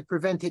hard to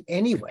prevent it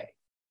anyway.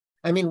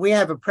 I mean, we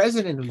have a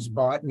president who's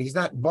bought, and he's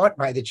not bought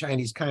by the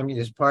Chinese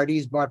Communist Party.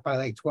 He's bought by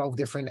like 12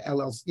 different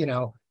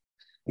LLC,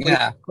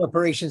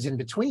 corporations in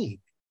between.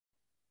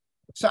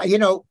 So,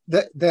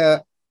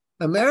 the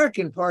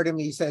American part of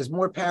me says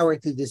more power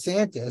to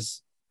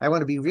DeSantis. I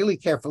want to be really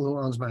careful who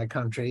owns my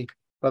country,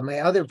 but my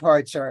other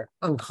parts are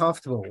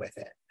uncomfortable with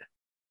it.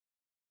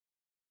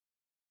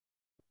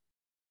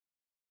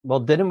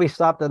 Well, didn't we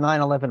stop the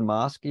 9/11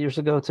 mosque years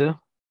ago too?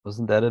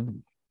 Wasn't that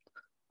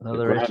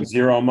another Ground issue?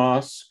 Zero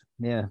mosque.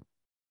 Yeah.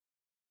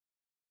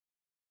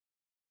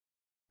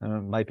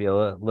 Might be a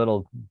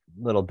little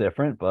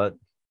different, but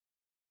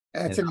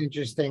That's an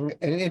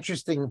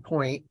interesting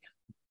point.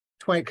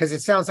 Because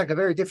it sounds like a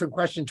very different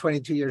question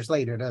 22 years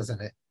later,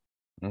 doesn't it?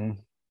 Mm.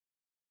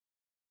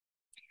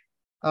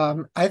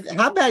 How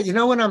about,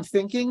 what I'm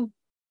thinking?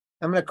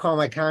 I'm going to call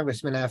my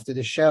congressman after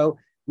the show.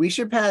 We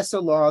should pass a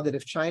law that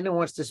if China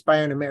wants to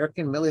spy on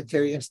American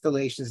military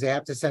installations, they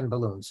have to send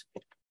balloons.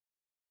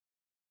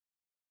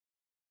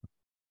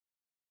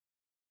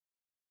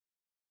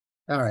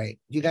 All right.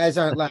 You guys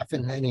aren't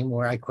laughing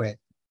anymore. I quit.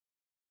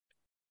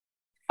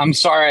 I'm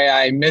sorry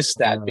I missed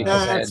that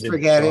because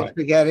forget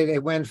it.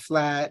 It went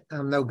flat.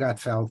 No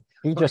Gutfeld.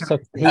 He just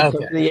took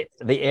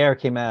the air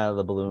came out of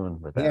the balloon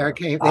with that. The air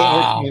came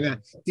out.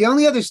 The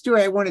only other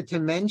story I wanted to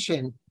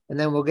mention, and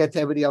then we'll get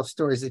to everybody else's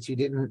stories that you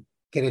didn't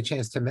get a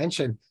chance to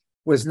mention,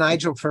 was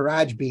Nigel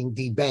Farage being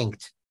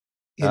debanked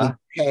in the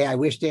UK. I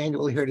wish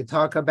Daniel were here to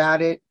talk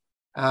about it.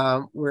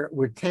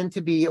 We tend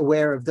to be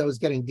aware of those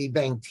getting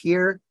debanked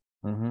here.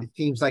 Mm-hmm. It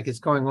seems like it's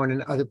going on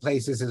in other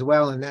places as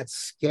well, and that's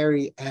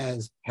scary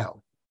as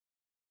hell.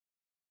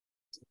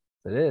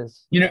 It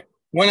is.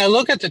 When I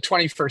look at the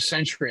 21st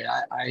century,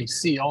 I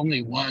see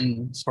only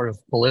one sort of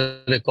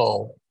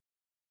political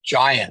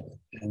giant,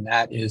 and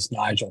that is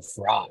Nigel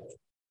Farage.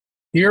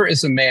 Here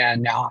is a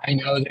man, now I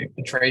know they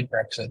betrayed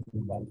Brexit,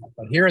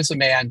 but here is a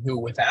man who,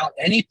 without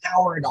any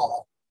power at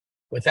all,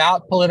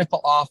 without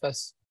political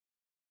office,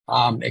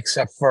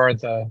 except for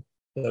the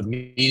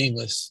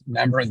meaningless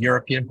member of the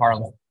European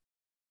Parliament,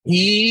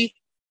 he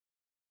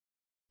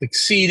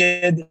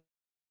succeeded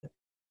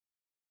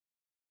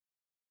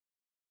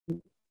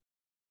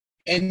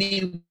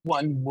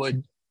anyone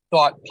would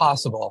thought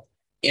possible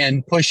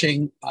in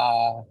pushing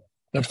the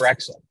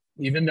Brexit,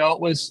 even though it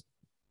was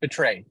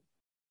betrayed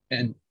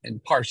and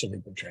partially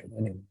betrayed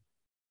anyway.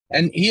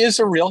 And he is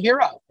a real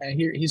hero, and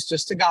he's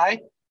just a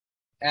guy,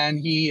 and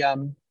he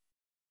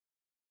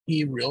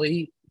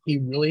really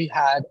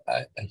had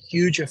a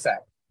huge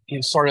effect.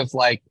 He's sort of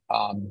like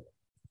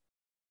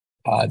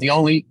the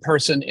only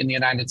person in the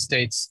United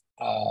States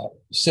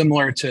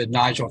similar to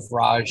Nigel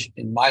Farage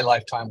in my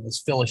lifetime was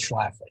Phyllis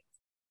Schlafly.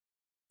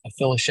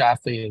 Phyllis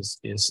Schlafly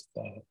is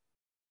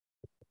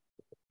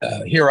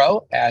a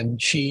hero,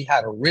 and she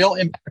had a real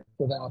impact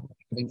without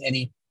having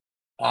any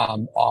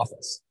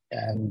office.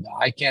 And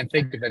I can't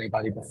think of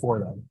anybody before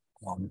them.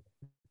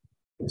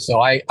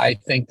 So I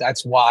think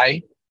that's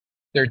why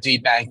They're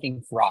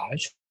debanking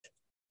Farage,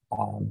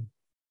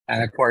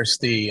 and of course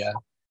the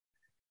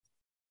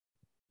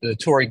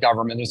Tory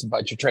government is a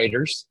bunch of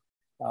traitors.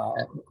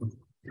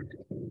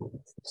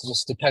 It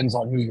just depends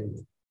on who you're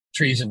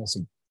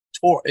treasonously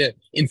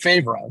in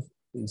favor of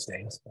these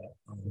days.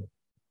 But,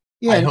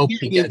 yeah, I hope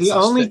he gets the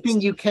only fixed.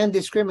 thing you can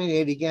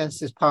discriminate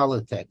against is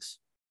politics.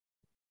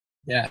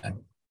 Yeah.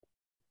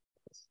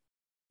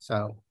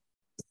 So,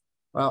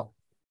 well,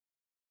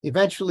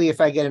 eventually,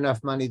 if I get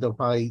enough money, they'll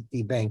probably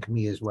debank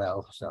me as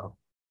well. So,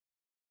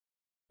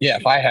 Yeah,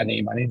 if I had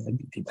any money, I'd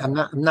be people.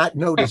 I'm not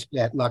noticed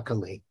yet,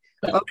 luckily.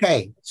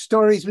 Okay,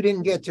 stories we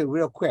didn't get to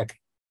real quick.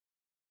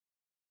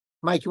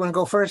 Mike, you want to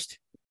go first?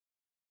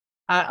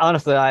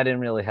 Honestly, I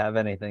didn't really have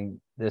anything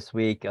this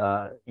week.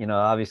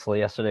 Obviously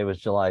yesterday was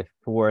July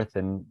 4th,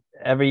 and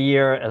every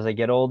year as I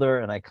get older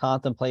and I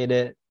contemplate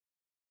it,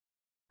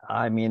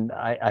 I mean,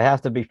 I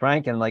have to be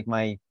frank, and like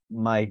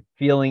my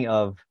feeling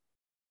of,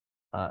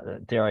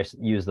 dare I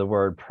use the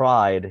word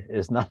pride,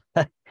 is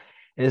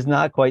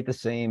not quite the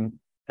same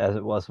as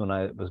it was when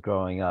I was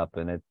growing up,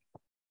 and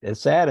it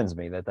saddens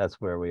me that that's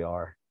where we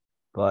are.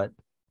 But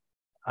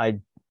I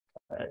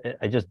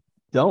just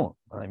don't.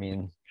 I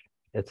mean,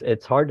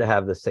 it's hard to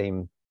have the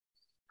same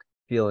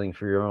feeling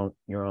for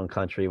your own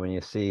country when you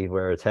see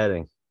where it's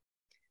heading.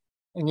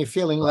 And you're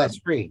feeling less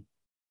free.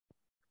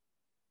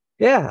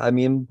 Yeah, I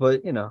mean,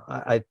 but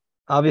I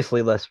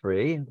obviously less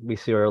free. We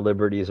see our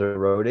liberties are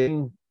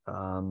eroding.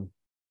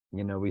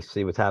 We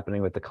see what's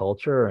happening with the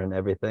culture and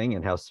everything,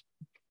 and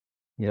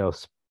how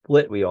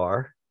split we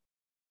are.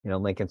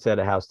 Lincoln said,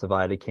 "A house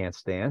divided can't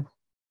stand."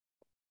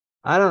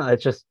 I don't know.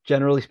 It's just,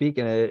 generally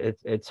speaking,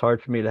 it's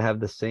hard for me to have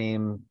the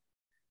same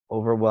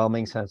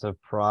overwhelming sense of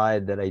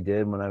pride that I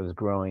did when I was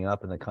growing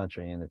up in the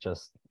country, and it's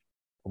just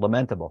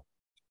lamentable.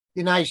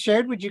 I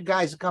shared with you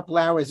guys a couple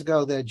hours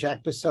ago the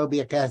Jack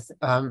Posobiec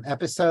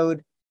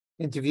episode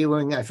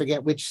interviewing, I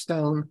forget which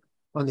Stone,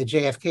 on the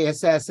JFK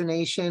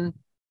assassination.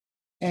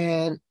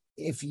 And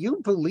if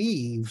you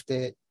believe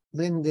that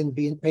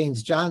Lyndon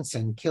Baines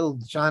Johnson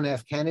killed John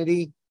F.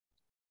 Kennedy,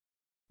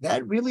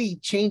 that really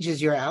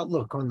changes your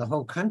outlook on the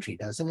whole country,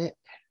 doesn't it?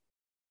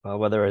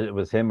 Whether it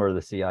was him or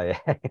the CIA.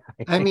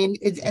 I mean,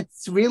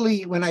 it's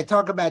really, when I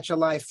talk about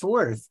July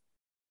 4th,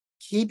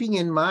 keeping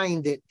in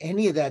mind that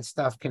any of that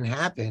stuff can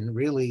happen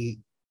really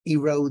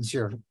erodes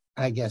your,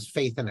 I guess,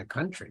 faith in a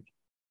country.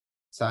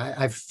 So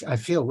I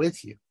feel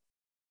with you.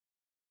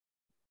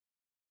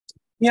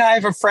 Yeah, I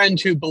have a friend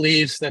who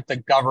believes that the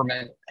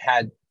government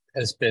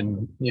has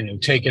been,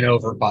 taken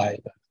over by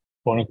the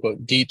quote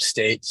unquote deep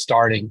state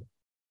starting,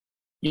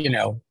 in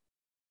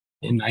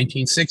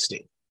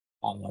 1960.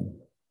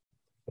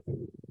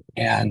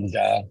 And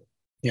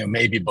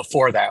maybe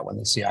before that, when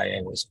the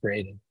CIA was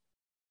created.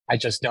 I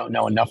just don't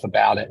know enough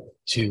about it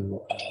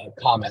to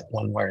comment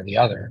one way or the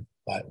other.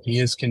 But he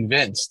is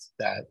convinced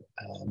that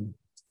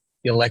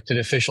the elected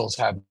officials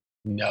have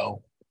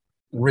no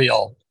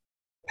real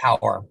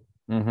power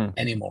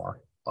anymore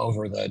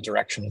over the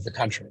direction of the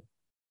country,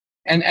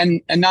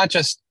 and not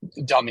just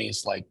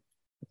dummies like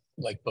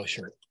Bush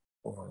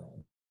or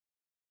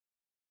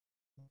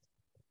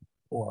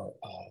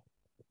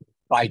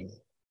Biden,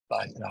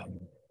 but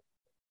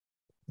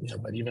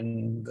but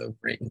even the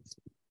Reagans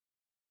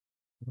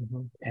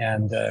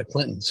and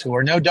Clintons, who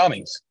are no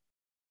dummies.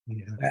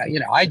 Yeah.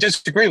 I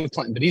disagree with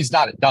Clinton, but he's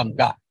not a dumb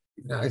guy.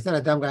 No, he's not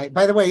a dumb guy.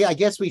 By the way, I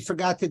guess we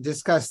forgot to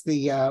discuss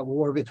the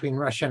war between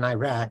Russia and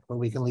Iraq, but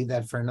we can leave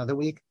that for another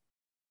week.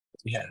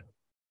 Yeah.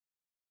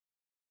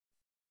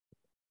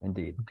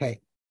 Indeed.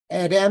 Okay.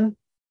 Ed M?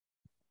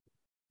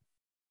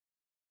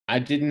 I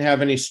didn't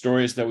have any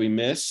stories that we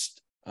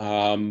missed.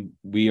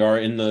 We are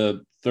in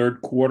the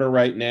third quarter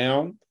right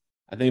now.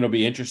 I think it'll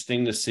be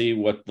interesting to see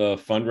what the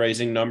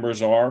fundraising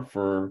numbers are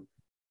for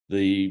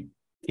the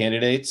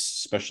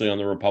candidates, especially on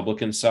the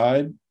Republican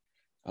side.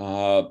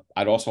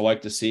 I'd also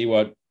like to see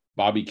what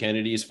Bobby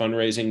Kennedy's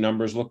fundraising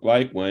numbers look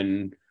like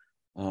when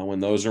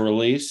those are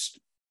released.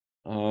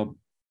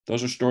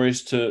 Those are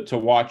stories to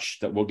watch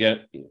that we'll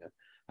get.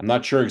 I'm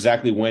not sure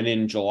exactly when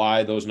in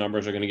July those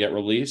numbers are going to get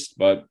released,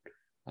 but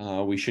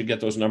we should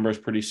get those numbers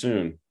pretty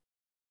soon.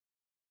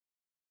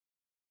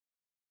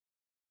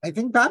 I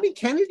think Bobby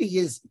Kennedy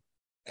is,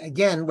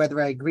 again,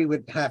 whether I agree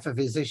with half of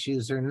his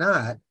issues or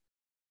not,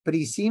 but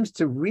he seems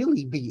to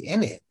really be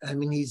in it. I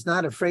mean, he's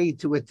not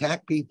afraid to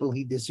attack people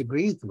he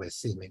disagrees with,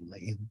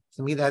 seemingly.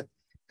 To me, that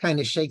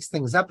kind of shakes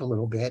things up a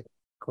little bit.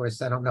 Of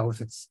course, I don't know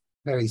if it's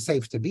very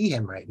safe to be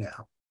him right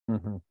now.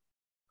 Mm-hmm.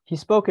 He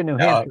spoke in New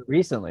Hampshire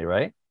recently,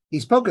 right?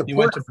 He spoke at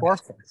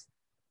PorcFest,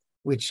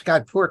 which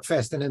got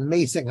PorcFest an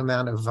amazing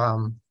amount of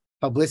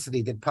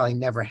publicity that probably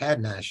never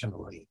had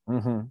nationally.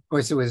 Of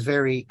course, it was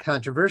very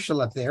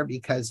controversial up there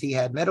because he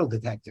had metal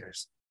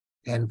detectors.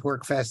 And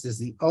PorcFest is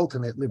the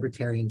ultimate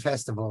libertarian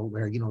festival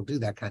where you don't do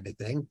that kind of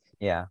thing.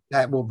 Yeah.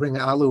 That will bring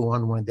Alu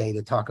on one day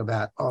to talk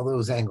about all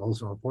those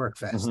angles on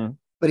PorcFest.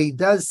 But he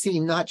does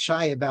seem not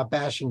shy about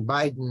bashing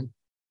Biden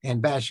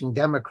and bashing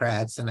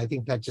Democrats. And I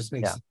think that just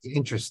makes it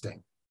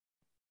interesting.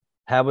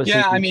 How was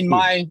I mean,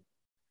 my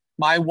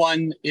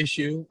one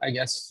issue, I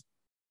guess,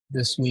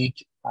 this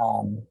week.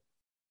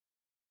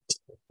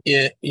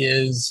 It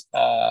is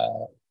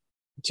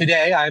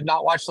today. I have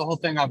not watched the whole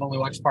thing. I've only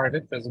watched part of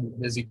it because I'm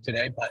busy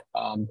today. But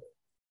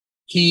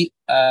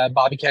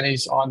Bobby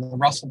Kennedy's on the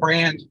Russell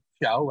Brand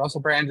show.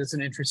 Russell Brand is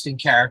an interesting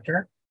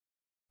character.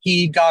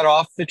 He got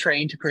off the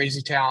train to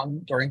Crazy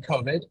Town during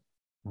COVID.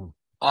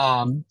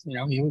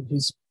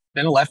 He's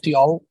been a lefty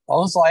all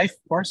his life,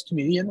 of course,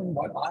 comedian and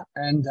whatnot.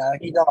 And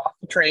he got off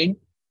the train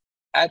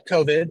at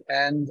COVID,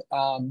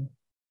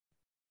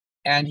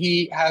 and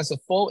he has a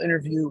full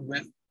interview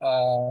with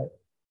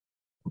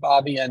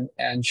Bobby and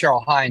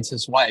Cheryl Hines,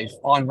 his wife,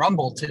 on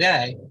Rumble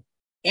today.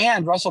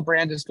 And Russell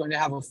Brand is going to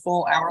have a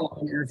full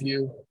hour-long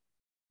interview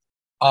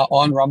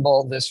on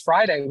Rumble this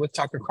Friday with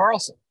Tucker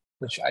Carlson,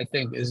 which I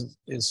think is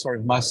sort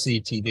of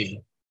must-see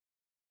TV.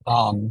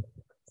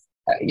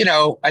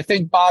 I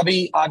think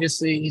Bobby,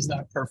 obviously, he's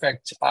not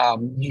perfect.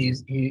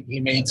 He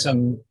made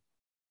some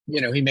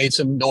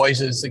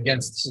noises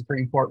against the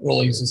Supreme Court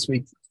rulings this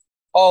week,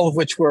 all of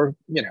which were,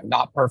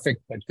 not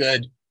perfect, but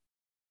good.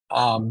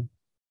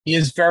 He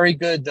is very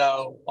good,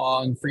 though,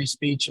 on free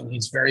speech, and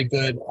he's very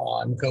good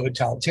on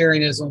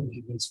totalitarianism.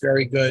 He's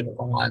very good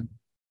on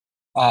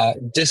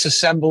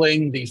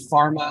disassembling the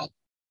pharma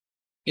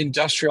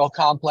industrial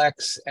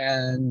complex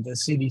and the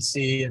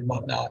CDC and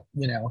whatnot,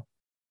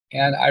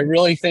 And I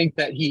really think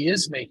that he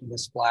is making a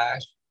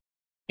splash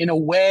in a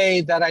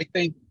way that I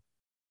think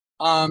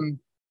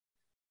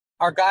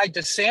our guy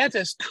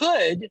DeSantis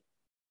could,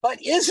 but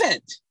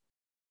isn't.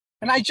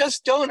 And I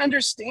just don't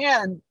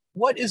understand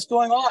what is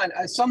going on.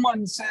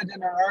 Someone said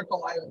in an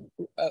article I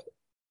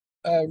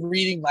was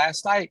reading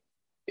last night,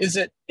 is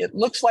that it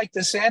looks like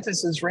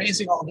DeSantis is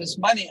raising all this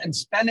money and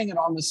spending it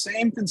on the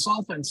same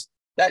consultants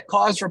that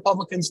caused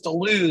Republicans to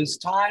lose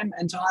time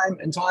and time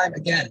and time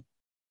again.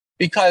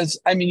 Because,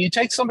 you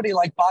take somebody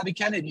like Bobby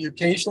Kennedy, who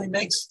occasionally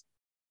makes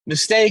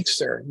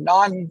mistakes or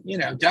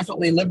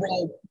definitely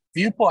liberal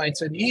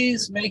viewpoints, and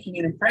he's making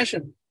an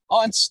impression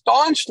on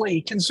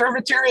staunchly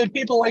conservatarian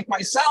people like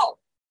myself.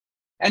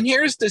 And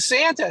here's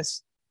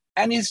DeSantis,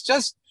 and he's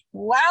just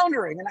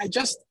floundering. And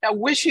I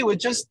wish he would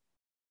just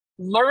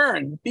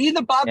learn, be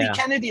the Bobby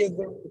Kennedy of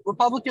the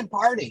Republican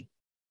Party.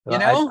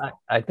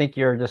 I think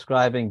you're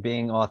describing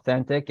being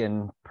authentic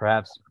and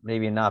perhaps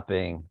maybe not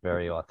being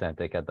very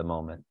authentic at the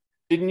moment.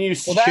 Didn't you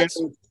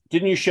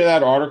share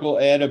that article,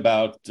 Ed,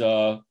 about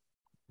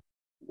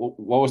what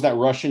was that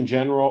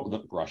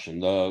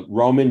the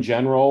Roman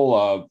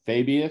general,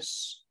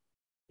 Fabius?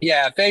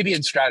 Yeah,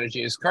 Fabian's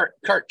strategy is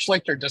Kurt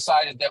Schlichter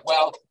decided that,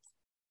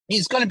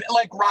 he's going to be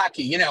like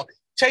Rocky,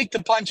 take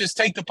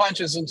the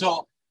punches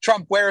until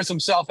Trump wears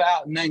himself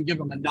out and then give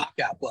him a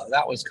knockout blow.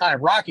 That was kind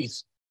of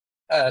Rocky's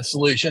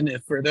solution,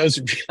 for those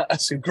of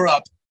us who grew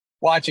up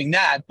watching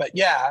that. But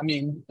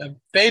the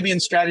Fabian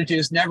strategy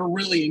is never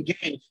really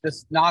engaged,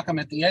 just knock them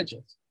at the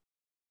edges.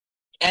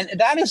 And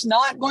that is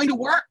not going to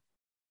work.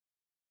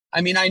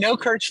 I know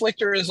Kurt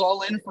Schlichter is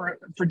all in for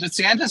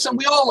DeSantis, and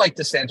we all like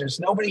DeSantis.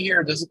 Nobody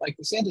here doesn't like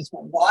DeSantis,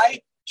 but why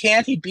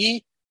can't he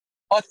be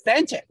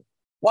authentic?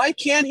 Why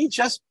can't he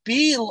just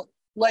be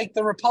like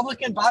the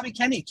Republican Bobby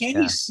Kennedy? Can't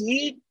he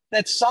see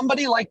that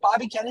somebody like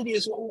Bobby Kennedy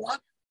is what we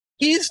want?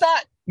 He's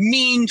not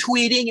mean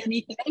tweeting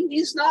anything.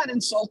 He's not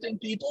insulting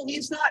people.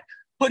 He's not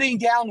putting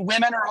down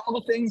women or all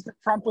the things that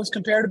Trump was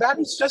compared about.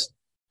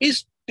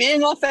 He's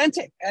being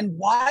authentic. And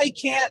why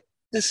can't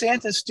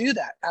DeSantis do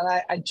that?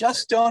 And I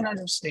just don't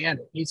understand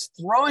it. He's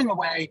throwing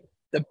away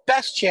the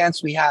best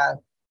chance we have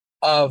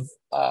of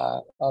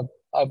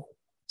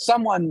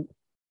someone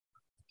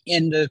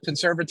in the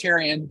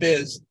Conservatarian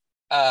biz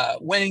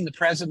winning the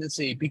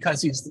presidency,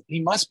 because he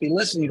must be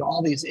listening to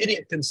all these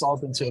idiot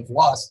consultants who have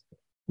lost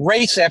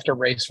race after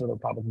race for the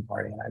Republican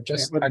Party. And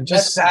I'm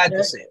just sad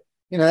to see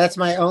it. That's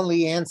my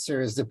only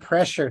answer, is the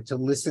pressure to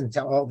listen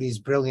to all these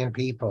brilliant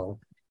people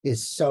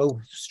is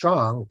so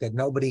strong that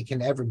nobody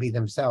can ever be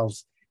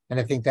themselves. And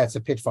I think that's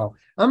a pitfall.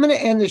 I'm going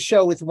to end the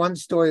show with one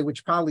story,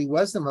 which probably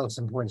was the most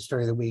important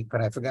story of the week,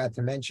 but I forgot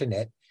to mention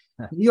it.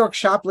 New York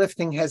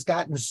shoplifting has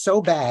gotten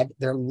so bad,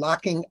 they're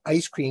locking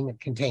ice cream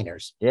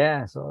containers.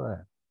 Yeah, I saw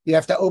that. You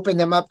have to open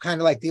them up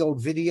kind of like the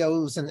old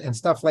videos and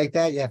stuff like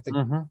that. You have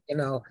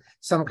to,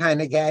 some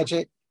kind of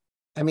gadget.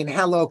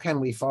 How low can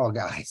we fall,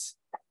 guys?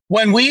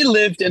 When we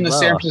lived in the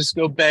San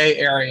Francisco Bay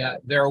Area,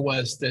 there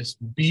was this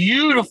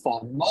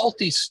beautiful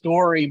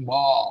multi-story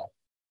mall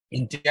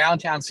in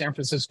downtown San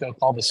Francisco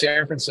called the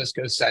San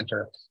Francisco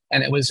Center.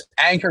 And it was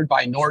anchored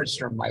by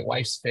Nordstrom, my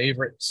wife's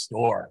favorite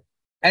store.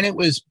 And it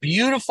was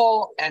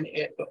beautiful. And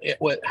it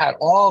had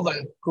all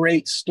the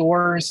great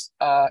stores,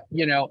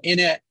 in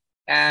it.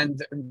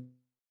 And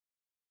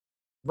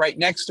right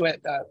next to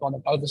it, on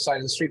the other side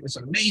of the street, was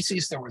a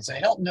Macy's. There was a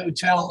Hilton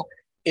Hotel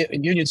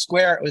in Union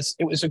Square.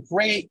 It was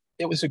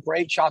a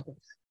great shopping.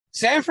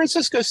 San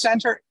Francisco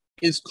Center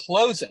is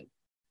closing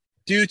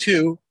due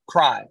to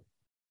crime.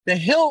 The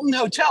Hilton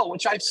Hotel,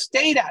 which I've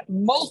stayed at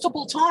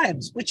multiple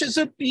times, which is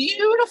a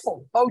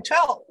beautiful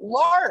hotel,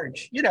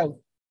 large,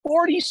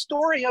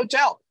 40-story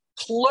hotel,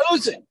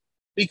 closing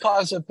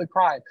because of the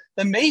crime.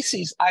 The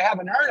Macy's I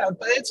haven't heard of,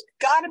 but it's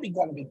going to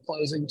be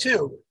closing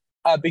too.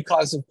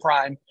 because of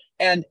crime.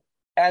 And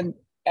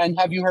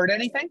have you heard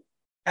anything?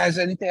 Has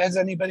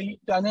anybody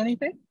done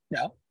anything?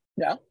 No,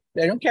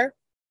 they don't care.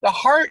 The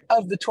heart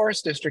of the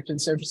tourist district in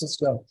San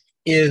Francisco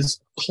is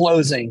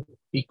closing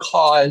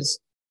because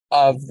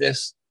of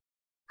this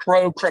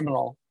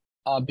pro-criminal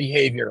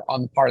behavior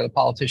on the part of the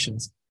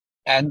politicians.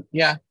 And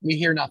yeah, we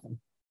hear nothing.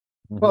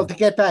 Well, to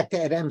get back to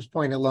Ed M's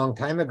point a long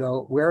time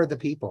ago, where are the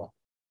people?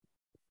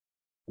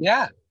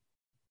 Yeah.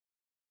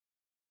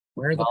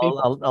 Where are the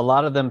people? A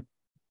lot of them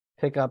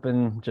pick up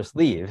and just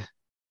leave.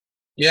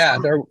 Yeah,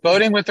 they're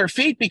voting with their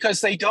feet because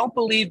they don't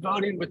believe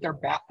voting with their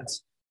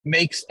ballots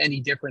makes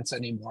any difference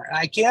anymore. And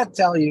I can't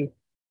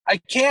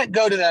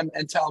go to them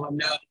and tell them,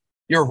 no,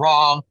 you're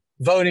wrong.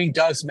 Voting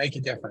does make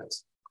a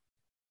difference.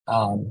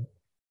 I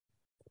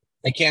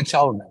can't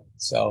tell them that.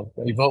 So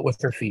they vote with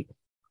their feet.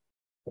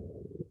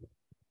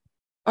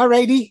 All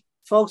righty,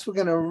 folks, we're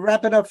going to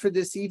wrap it up for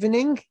this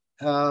evening.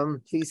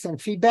 Please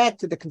send feedback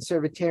to the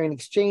Conservatarian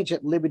Exchange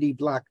at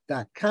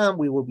libertyblock.com.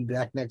 We will be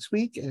back next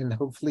week, and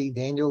hopefully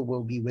Daniel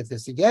will be with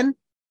us again,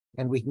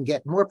 and we can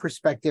get more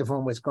perspective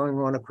on what's going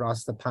on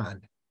across the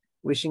pond.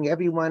 Wishing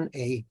everyone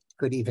a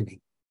good evening.